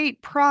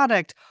great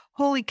product.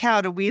 Holy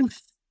cow, do we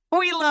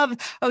love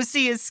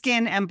OSEA's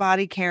skin and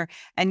body care.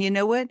 And you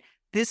know what?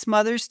 This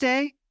Mother's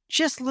Day,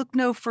 just look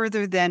no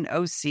further than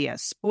OSEA.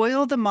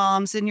 Spoil the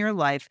moms in your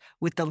life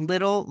with the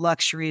little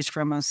luxuries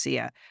from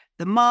OSEA.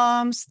 The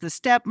moms, the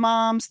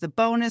stepmoms, the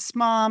bonus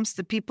moms,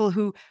 the people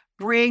who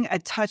bring a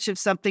touch of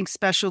something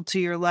special to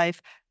your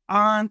life.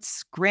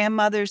 aunts,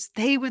 grandmothers,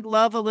 they would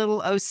love a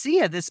little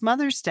Osea this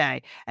Mother's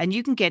Day. And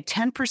you can get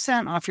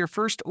 10% off your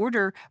first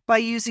order by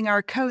using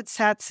our code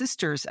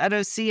SATSisters at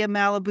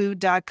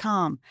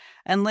OseaMalibu.com.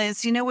 And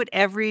Liz, you know what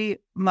every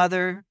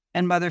mother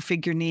and mother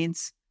figure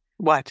needs?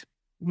 What?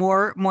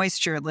 More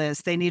moisture, Liz.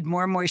 They need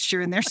more moisture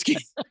in their skin.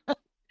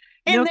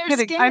 No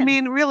kidding. I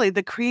mean, really,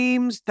 the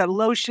creams, the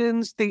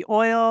lotions, the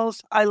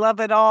oils, I love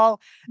it all.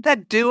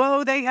 That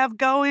duo they have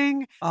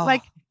going,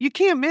 like you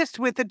can't miss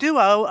with the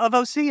duo of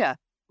Osea.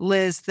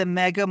 Liz, the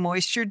Mega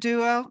Moisture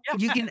Duo.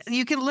 Yes.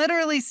 You can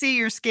literally see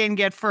your skin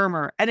get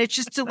firmer, and it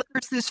just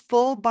delivers this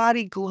full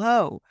body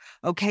glow.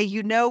 Okay,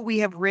 you know we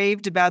have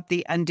raved about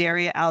the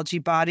Undaria Algae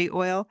Body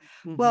Oil.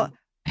 Mm-hmm. Well,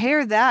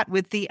 pair that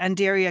with the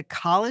Undaria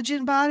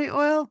Collagen Body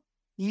Oil.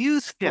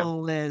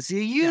 Youthful, Liz. A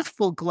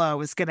youthful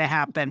glow is going to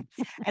happen.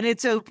 And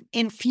it's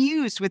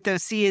infused with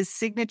Osea's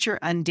signature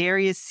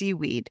Undaria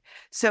seaweed.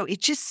 So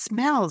it just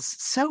smells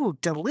so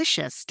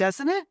delicious,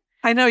 doesn't it?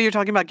 I know you're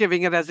talking about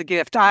giving it as a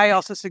gift. I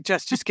also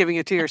suggest just giving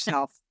it to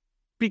yourself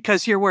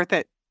because you're worth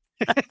it.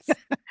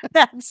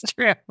 That's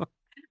true.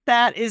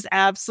 That is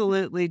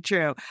absolutely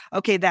true.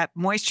 Okay, that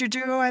Moisture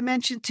Duo I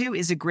mentioned too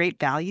is a great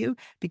value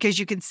because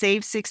you can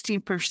save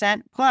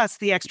 16% plus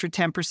the extra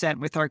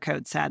 10% with our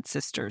code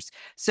SADSisters.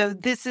 So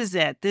this is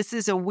it. This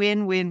is a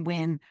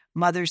win-win-win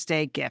Mother's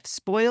Day gift.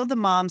 Spoil the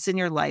moms in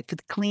your life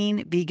with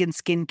clean vegan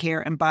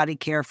skincare and body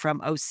care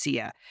from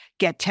Osea.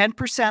 Get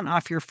 10%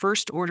 off your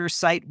first order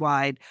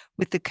site-wide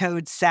with the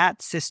code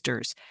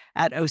SATSisters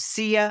at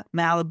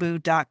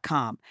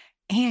OseaMalibu.com.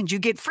 And you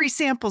get free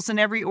samples in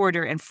every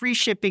order and free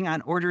shipping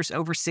on orders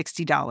over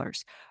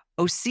 $60.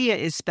 Osea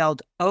is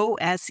spelled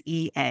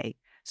O-S-E-A.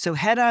 So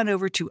head on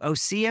over to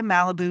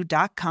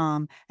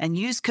OseaMalibu.com and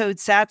use code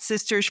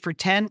SATSisters for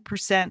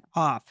 10%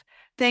 off.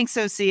 Thanks,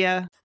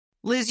 Osea.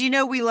 Liz, you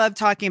know we love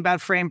talking about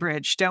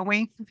FrameBridge, don't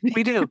we?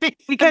 We do.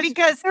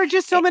 Because there are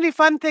just so many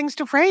fun things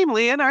to frame,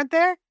 Lian, aren't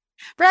there?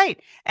 Right.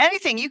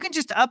 Anything. You can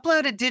just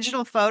upload a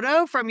digital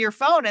photo from your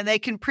phone and they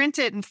can print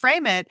it and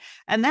frame it.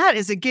 And that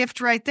is a gift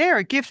right there,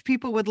 a gift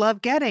people would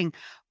love getting.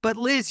 But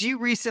Liz, you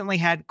recently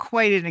had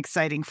quite an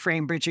exciting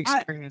FrameBridge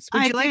experience.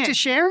 Would you like to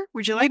share?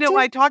 Would you like to?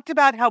 I talked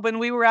about how when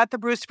we were at the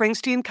Bruce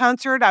Springsteen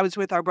concert, I was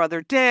with our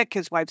brother Dick,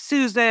 his wife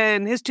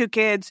Susan, his two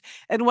kids,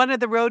 and one of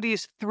the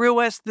roadies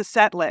threw us the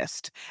set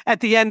list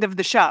at the end of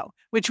the show,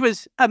 which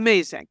was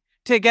amazing.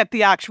 To get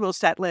the actual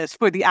set list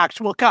for the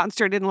actual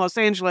concert in Los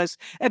Angeles.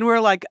 And we're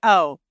like,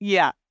 oh,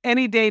 yeah,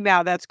 any day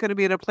now, that's going to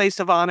be in a place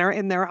of honor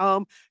in their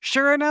home.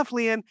 Sure enough,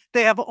 Lian,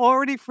 they have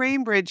already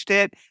FrameBridged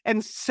it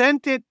and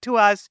sent it to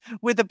us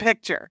with a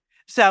picture.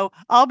 So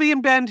I'll be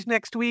in Bend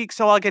next week,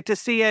 so I'll get to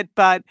see it.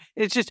 But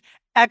it's just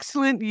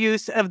excellent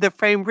use of the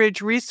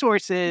FrameBridge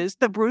resources,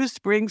 the Bruce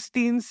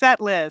Springsteen set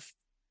list.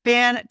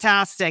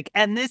 Fantastic.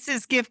 And this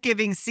is gift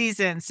giving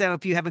season. So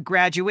if you have a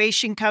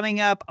graduation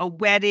coming up, a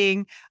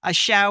wedding, a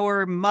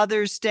shower,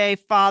 Mother's Day,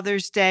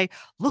 Father's Day,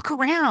 look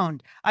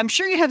around. I'm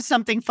sure you have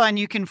something fun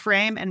you can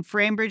frame, and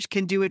FrameBridge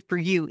can do it for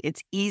you.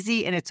 It's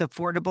easy and it's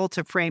affordable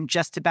to frame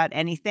just about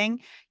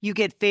anything. You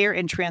get fair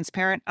and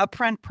transparent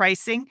upfront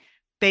pricing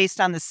based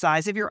on the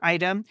size of your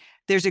item.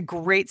 There's a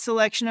great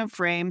selection of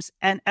frames.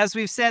 And as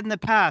we've said in the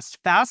past,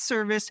 fast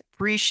service,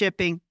 free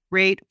shipping,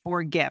 great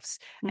for gifts.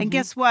 And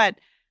guess what?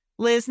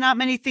 Liz, not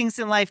many things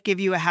in life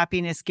give you a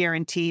happiness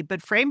guarantee,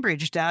 but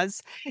FrameBridge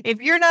does.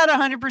 If you're not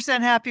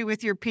 100% happy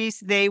with your piece,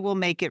 they will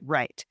make it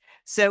right.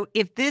 So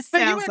if this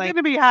sounds like... You're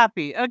going to be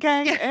happy,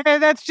 okay?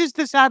 That's just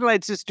the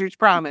Satellite Sisters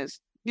promise.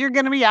 You're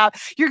going to be out.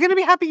 You're going to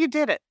be happy you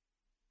did it.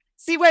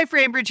 See why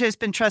FrameBridge has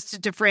been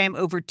trusted to frame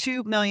over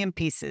 2 million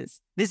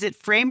pieces. Visit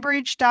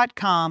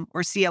framebridge.com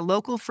or see a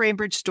local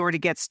FrameBridge store to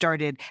get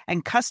started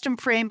and custom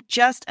frame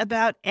just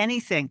about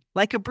anything,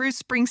 like a Bruce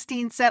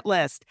Springsteen set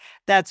list.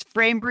 That's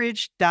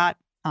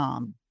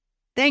framebridge.com.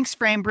 Thanks,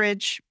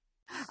 FrameBridge.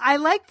 I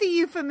like the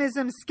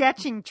euphemism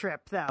sketching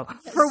trip, though,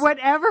 for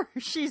whatever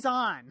she's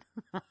on,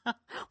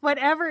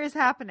 whatever is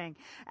happening.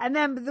 And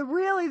then the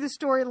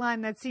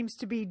storyline that seems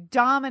to be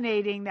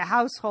dominating the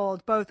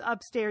household, both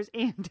upstairs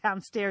and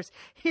downstairs,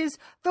 is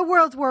the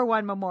World War I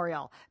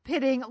memorial,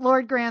 pitting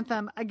Lord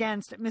Grantham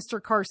against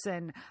Mr.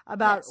 Carson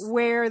about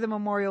where the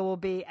memorial will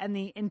be and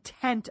the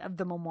intent of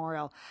the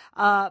memorial,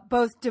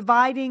 both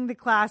dividing the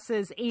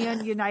classes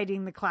and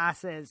uniting the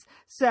classes.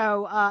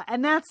 So,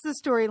 and that's the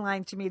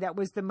storyline to me that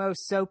was the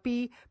most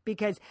soapy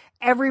because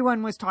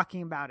everyone was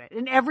talking about it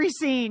in every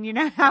scene. You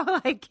know how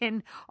like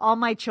in All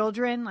My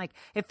Children, like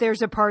if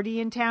there's a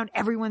party in town,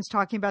 everyone's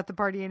talking about the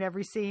party in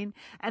every scene.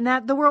 And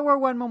that the World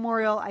War I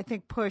memorial, I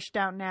think, pushed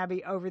Downton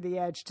Abbey over the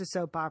edge to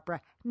soap opera.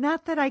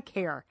 Not that I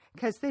care,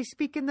 because they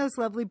speak in those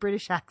lovely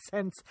British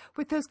accents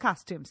with those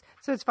costumes.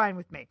 So it's fine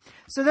with me.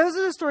 So those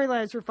are the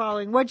storylines we're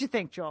following. What'd you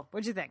think, Joel?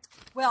 What'd you think?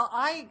 Well,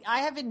 I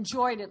have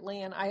enjoyed it,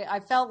 Lian. I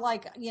felt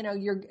like, you know,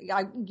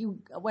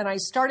 when I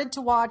started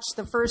to watch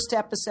the first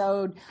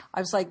episode,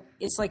 I was like,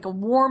 it's like a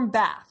warm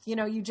bath. You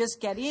know, you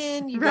just get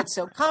in, you get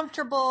so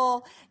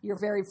comfortable. You're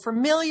very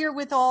familiar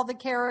with all the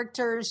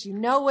characters. You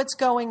know what's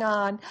going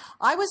on.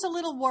 I was a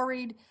little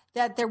worried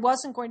that there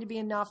wasn't going to be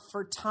enough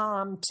for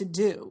Tom to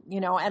do,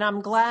 and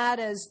I'm glad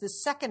as the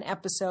second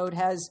episode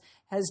has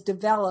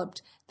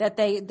developed that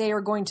they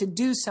are going to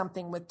do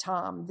something with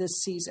Tom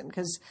this season,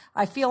 because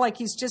I feel like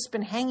he's just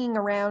been hanging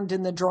around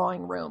in the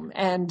drawing room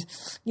and,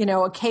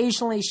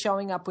 occasionally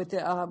showing up with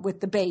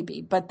the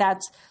baby, but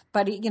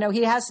he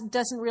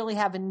doesn't really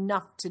have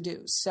enough to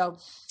do. So,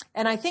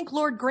 and I think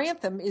Lord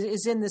Grantham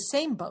is in the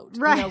same boat.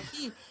 Right.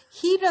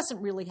 He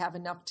doesn't really have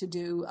enough to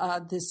do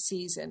this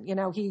season.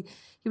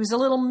 He was a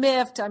little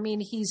miffed. I mean,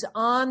 he's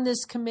on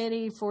this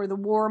committee for the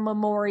war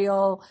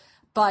memorial,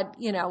 but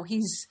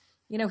he's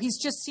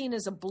just seen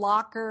as a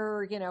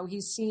blocker.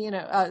 He's seen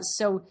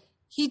so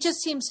he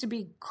just seems to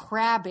be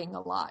crabbing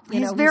a lot.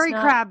 He's very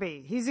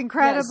crabby. He's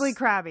incredibly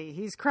crabby.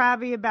 He's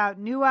crabby about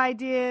new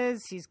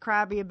ideas. He's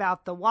crabby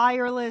about the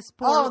wireless.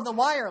 The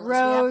wireless.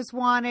 Rose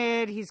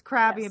wanted. He's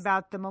crabby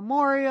about the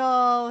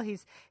memorial.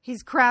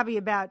 He's crabby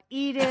about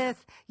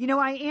Edith.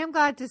 I am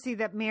glad to see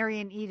that Mary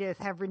and Edith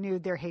have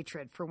renewed their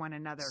hatred for one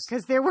another,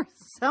 because there was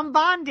some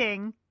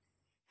bonding.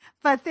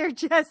 But they're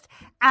just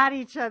at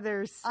each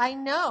other's. I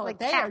know. Like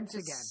they are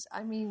just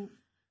again.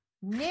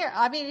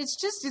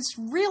 It's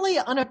really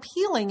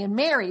unappealing in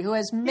Mary, who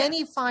has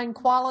many fine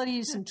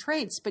qualities and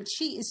traits, but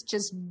she is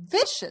just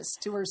vicious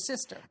to her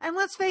sister. And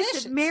let's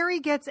face it,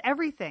 Mary gets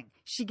everything.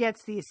 She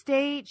gets the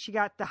estate. She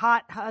got the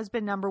hot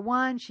husband number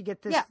one. She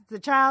gets the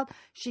child.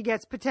 She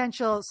gets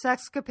potential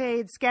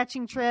sexcapade,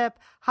 sketching trip,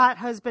 hot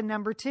husband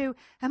number two.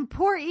 And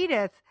poor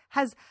Edith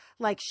has,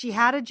 she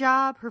had a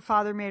job. Her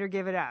father made her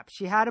give it up.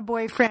 She had a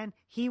boyfriend.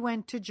 He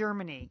went to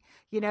Germany.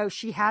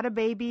 She had a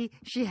baby.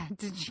 She had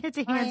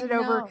to hand it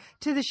over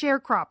to the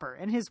sharecropper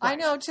and his wife. I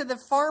know, to the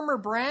Farmer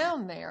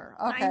Brown there.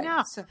 Okay. I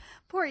know. So,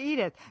 poor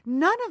Edith.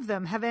 None of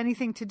them have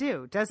anything to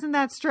do. Doesn't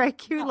that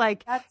strike you?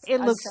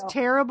 It looks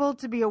terrible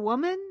to be a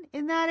woman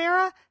in that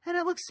era, and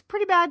it looks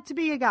pretty bad to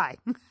be a guy.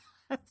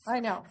 I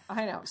know.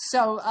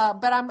 So,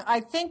 but I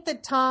think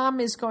that Tom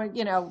is going,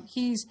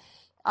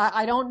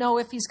 I don't know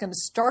if he's going to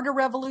start a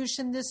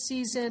revolution this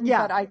season,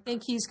 but I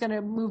think he's going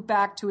to move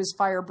back to his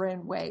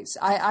firebrand ways.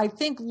 I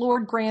think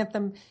Lord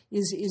Grantham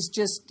he's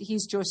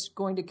just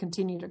going to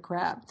continue to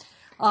crab.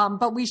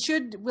 But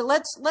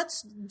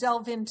let's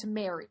delve into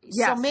Mary.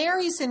 Yes.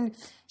 So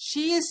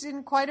she is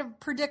in quite a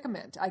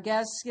predicament. I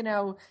guess,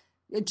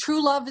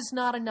 true love is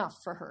not enough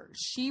for her.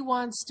 She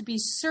wants to be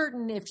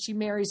certain if she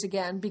marries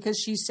again, because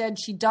she said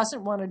she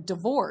doesn't want a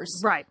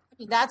divorce. Right.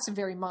 That's a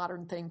very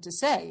modern thing to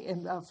say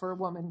for a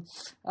woman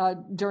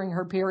during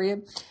her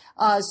period.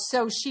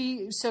 So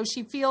she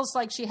feels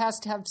like she has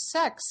to have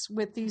sex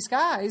with these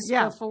guys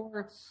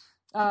before.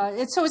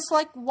 It's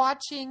like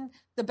watching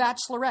The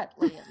Bachelorette,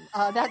 Lian.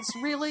 That's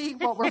really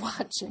what we're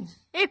watching.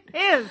 It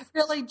is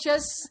really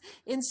just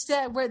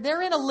instead where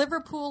they're in a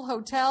Liverpool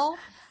hotel.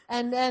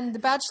 And The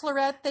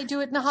Bachelorette, they do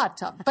it in a hot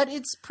tub, but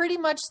it's pretty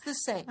much the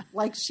same.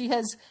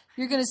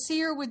 You're going to see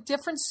her with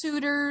different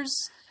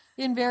suitors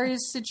in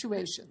various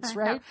situations,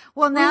 right?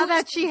 Well, now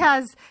that she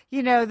has,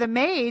 the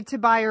maid to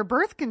buy her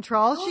birth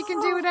control, she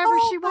can do whatever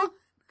she wants.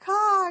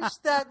 Gosh,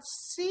 that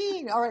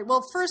scene. All right.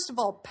 Well, first of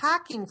all,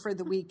 packing for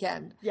the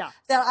weekend. Yeah.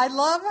 That I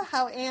love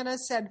how Anna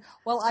said,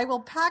 well, I will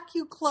pack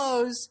you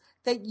clothes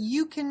that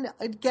you can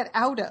get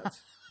out of,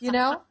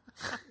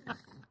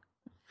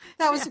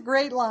 That was a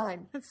great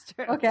line. That's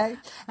true. Okay.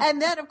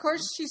 And then, of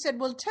course, she said,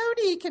 well,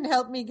 Tony can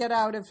help me get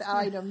out of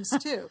items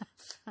too.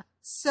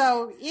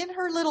 So in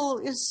her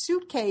little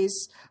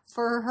suitcase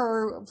for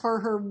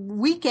her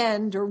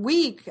weekend or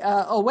week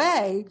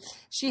away,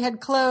 she had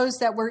clothes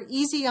that were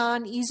easy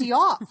on, easy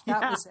off.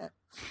 That was it.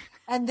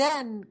 And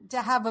then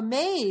to have a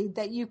maid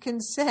that you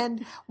can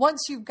send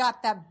once you've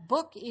got that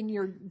book in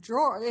your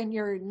drawer, in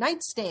your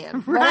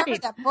nightstand, whatever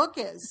that book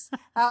is.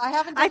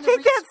 I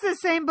think that's the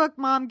same book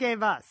Mom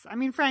gave us. I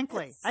mean,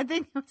 frankly, I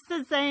think it was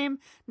the same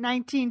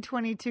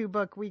 1922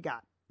 book we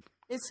got.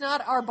 It's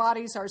not Our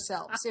Bodies,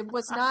 Ourselves. It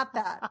was not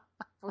that.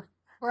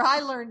 Where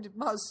I learned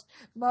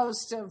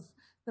most of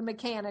the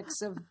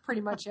mechanics of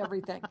pretty much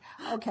everything.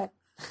 Okay.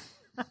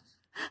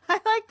 I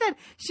like that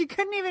she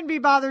couldn't even be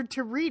bothered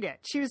to read it.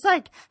 She was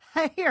like,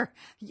 hey, here,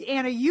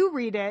 Anna, you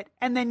read it,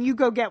 and then you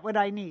go get what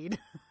I need.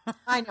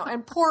 I know.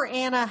 And poor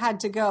Anna had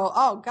to go,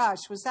 oh,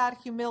 gosh, was that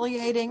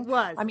humiliating? It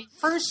was. I mean,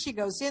 first she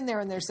goes in there,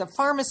 and there's a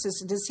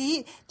pharmacist.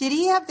 Did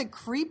he have the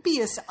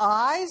creepiest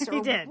eyes? Or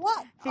he did.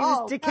 What? He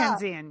was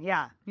Dickensian.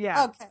 God.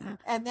 Yeah. Okay.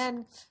 And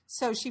then,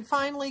 so she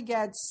finally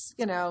gets,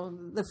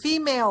 the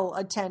female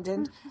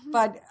attendant.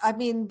 But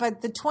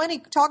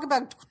the talk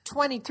about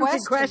 20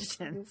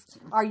 questions.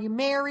 Are you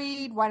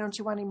married? Why don't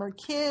you want any more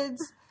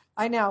kids?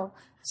 I know.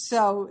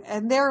 So,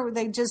 and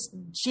they just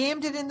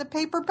jammed it in the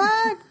paper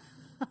bag.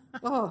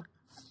 Oh, well,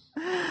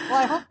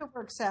 I hope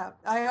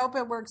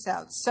it works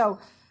out.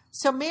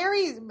 So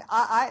Mary,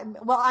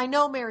 I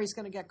know Mary's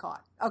going to get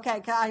caught.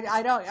 Okay.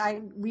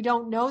 We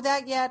don't know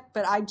that yet,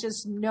 but I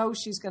just know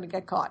she's going to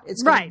get caught.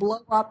 It's going to blow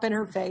up in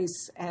her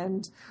face.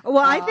 And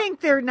I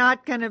think they're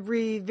not going to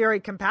be very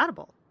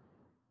compatible.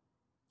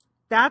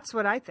 That's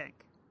what I think.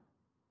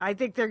 I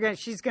think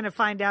she's going to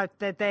find out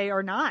that they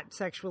are not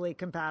sexually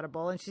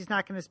compatible, and she's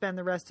not going to spend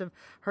the rest of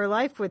her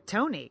life with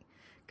Tony.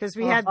 Because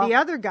we had the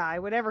other guy,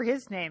 whatever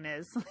his name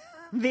is,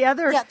 the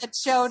other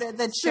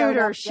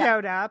that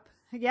showed up.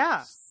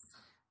 Yeah.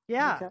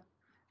 Okay.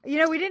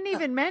 We didn't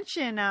even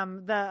mention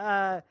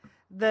the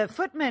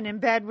footman in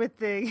bed with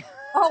the.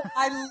 Oh,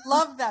 I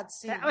love that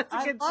scene. That was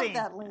a good scene.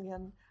 I love that,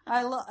 Lian.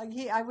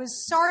 I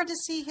was sorry to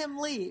see him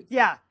leave.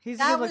 Yeah, he's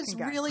a good-looking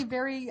guy. That was really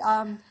very.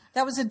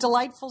 That was a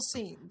delightful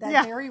scene.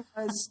 That Harry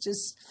was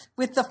just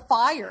with the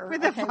fire.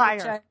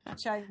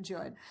 Which I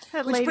enjoyed.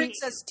 Which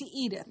brings us to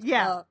Edith.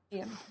 Yeah,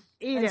 Edith.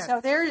 And so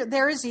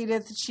there is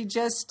Edith.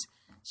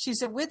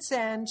 She's at wit's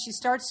end.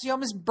 She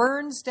almost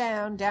burns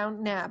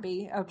Downton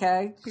Abbey.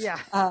 Okay. Yeah.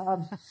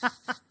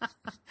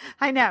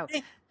 I know.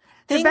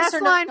 The best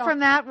line from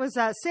that was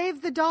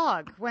 "Save the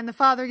dog." When the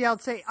father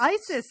yelled, "Say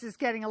ISIS is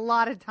getting a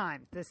lot of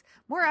time." This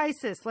more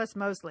ISIS, less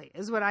Mosley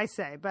is what I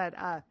say. But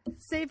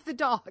save the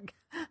dog.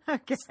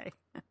 Okay.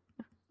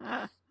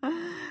 But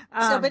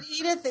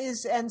Edith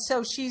is, and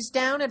so she's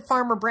down at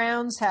Farmer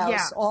Brown's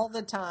house all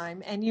the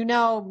time, and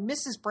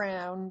Mrs.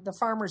 Brown, the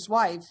farmer's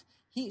wife,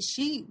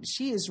 she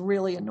is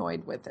really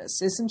annoyed with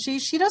this, isn't she?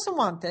 She doesn't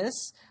want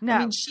this. No. I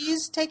mean,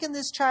 she's taken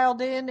this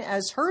child in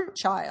as her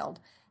child,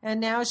 and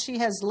now she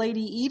has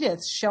Lady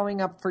Edith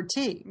showing up for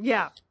tea.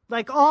 Yeah,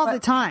 like all the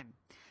time.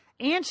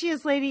 And she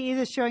has Lady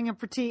Edith showing up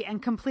for tea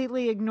and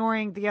completely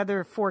ignoring the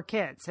other 4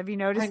 kids. Have you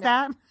noticed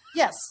that?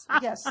 Yes.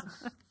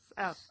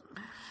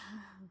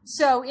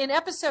 So in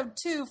episode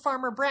 2,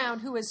 Farmer Brown,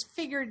 who has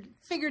figured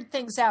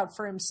things out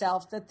for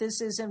himself, that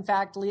this is in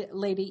fact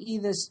Lady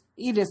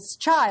Edith's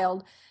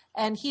child,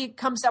 and he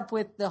comes up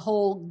with the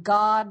whole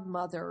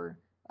godmother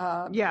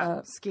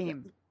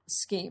scheme.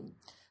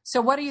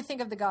 So what do you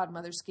think of the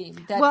godmother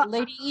scheme? That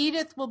Lady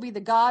Edith will be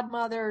the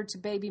godmother to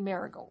baby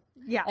Marigold.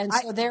 Yeah. And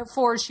so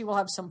therefore she will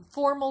have some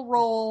formal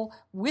role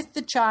with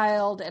the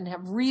child and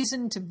have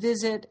reason to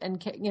visit and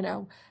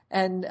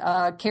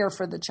care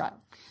for the child.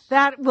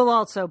 That will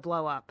also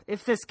blow up.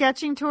 If the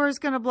sketching tour is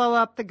going to blow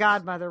up, the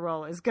godmother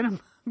role is going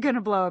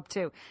to blow up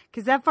too.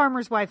 Because that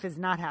farmer's wife is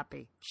not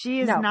happy. She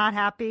is not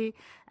happy.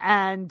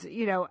 And,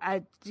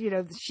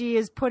 she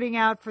is putting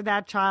out for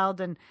that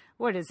child. And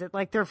what is it,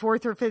 like their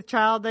 4th or 5th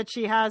child that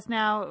she has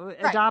now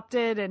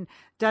adopted and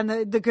done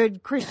the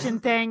good Christian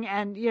thing.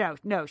 And,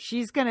 no,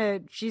 she's going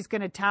to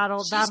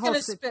tattle. She's going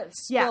to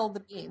spill the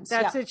beans.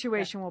 That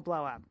situation will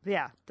blow up.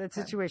 Yeah, that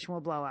situation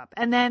will blow up.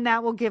 And then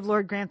that will give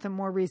Lord Grantham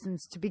more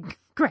reasons to be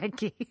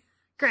cranky.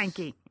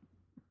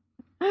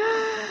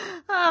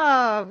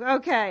 Oh,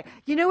 okay.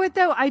 You know what,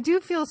 though? I do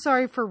feel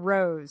sorry for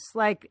Rose.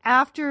 Like,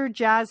 after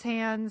Jazz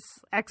Hands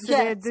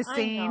exited the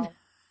scene,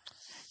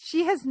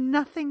 she has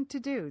nothing to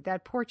do,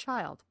 that poor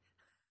child.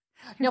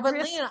 No, but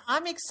Lena,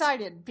 I'm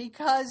excited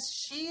because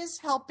she is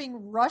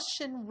helping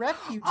Russian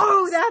refugees.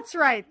 Oh, that's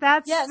right.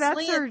 That's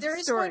Lena, her there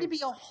is story. going to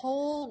be a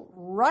whole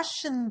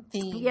Russian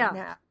theme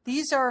now.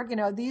 These are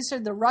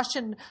the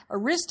Russian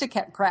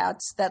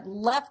aristocrats that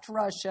left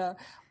Russia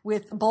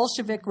with the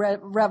Bolshevik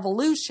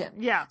revolution.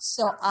 Yeah.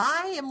 So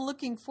I am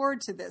looking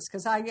forward to this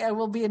because it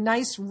will be a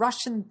nice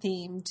Russian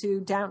theme to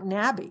Downton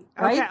Abbey,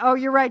 right? Okay. Oh,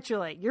 you're right,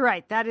 Julie. You're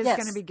right. That is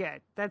going to be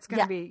good. That's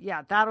going to be,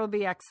 that'll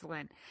be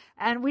excellent.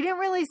 And we didn't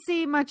really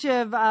see much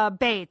of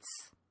Bates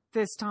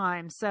this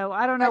time, so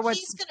I don't know what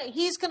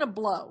he's gonna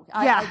blow.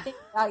 I think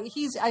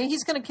he's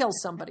gonna kill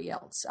somebody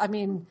else. I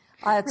mean,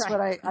 that's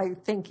what I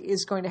think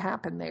is going to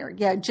happen there.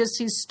 Yeah, just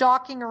he's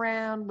stalking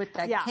around with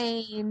that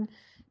cane.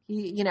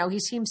 He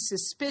seems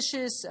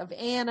suspicious of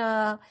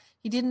Anna.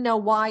 He didn't know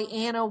why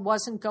Anna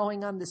wasn't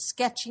going on the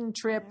sketching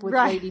trip with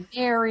Lady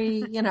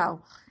Mary.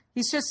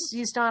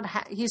 He's not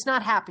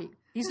happy.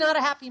 He's not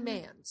a happy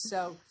man.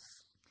 So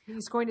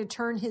he's going to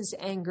turn his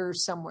anger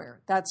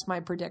somewhere. That's my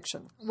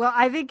prediction. Well,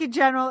 I think in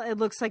general, it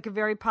looks like a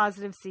very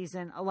positive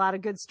season. A lot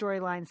of good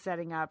storylines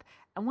setting up.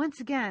 And once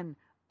again,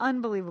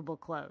 unbelievable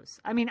clothes.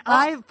 I mean,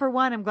 I, for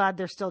one, am glad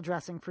they're still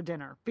dressing for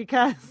dinner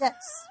because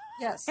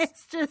Yes.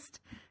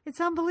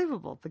 It's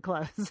unbelievable, the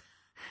clothes.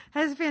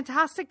 Has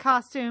fantastic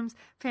costumes,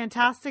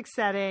 fantastic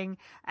setting,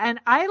 and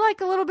I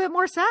like a little bit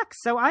more sex.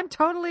 So I'm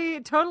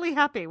totally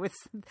happy with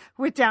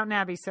Downton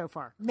Abbey so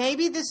far.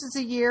 Maybe this is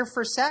a year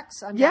for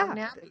sex on Downton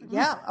Abbey.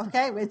 Yeah.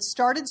 Okay. It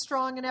started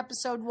strong in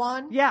episode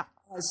 1. Yeah.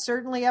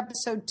 Certainly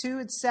episode 2,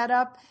 it's set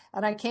up,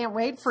 and I can't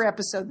wait for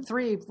episode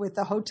 3 with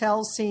the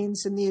hotel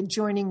scenes in the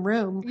adjoining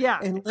room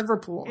in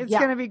Liverpool. It's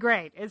going to be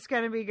great. It's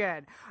going to be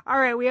good. All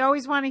right. We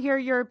always want to hear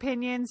your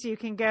opinions. You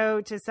can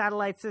go to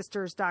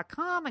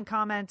satellitesisters.com and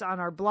comment on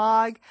our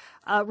blog.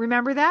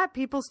 Remember that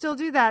people still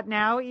do that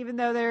now, even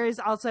though there is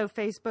also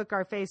Facebook,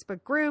 our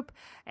Facebook group,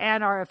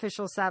 and our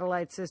official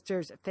Satellite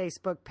Sisters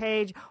Facebook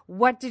page.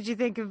 What did you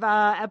think of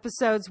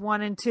episodes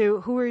 1 and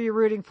 2? Who are you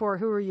rooting for?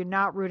 Who are you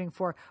not rooting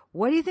for?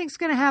 What do you think is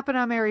going to happen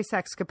on Mary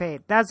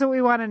Sexcapade? That's what we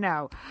want to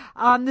know.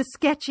 On the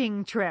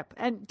sketching trip.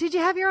 And did you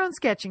have your own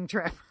sketching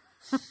trip?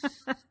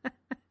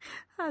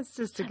 That's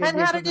just a good. And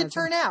how did it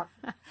turn out?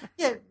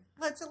 Yeah,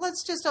 let's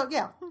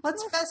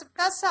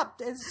fess up.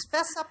 It's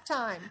fess up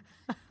time.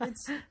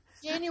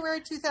 January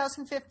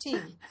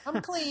 2015.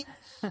 I'm clean.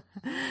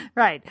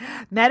 Right.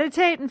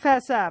 Meditate and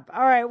fess up.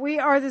 All right. We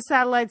are the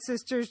Satellite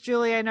Sisters.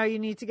 Julie, I know you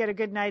need to get a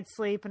good night's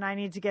sleep, and I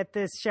need to get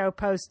this show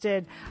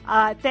posted.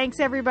 Thanks,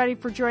 everybody,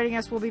 for joining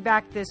us. We'll be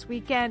back this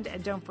weekend.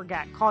 And don't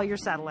forget, call your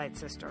Satellite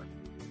Sister.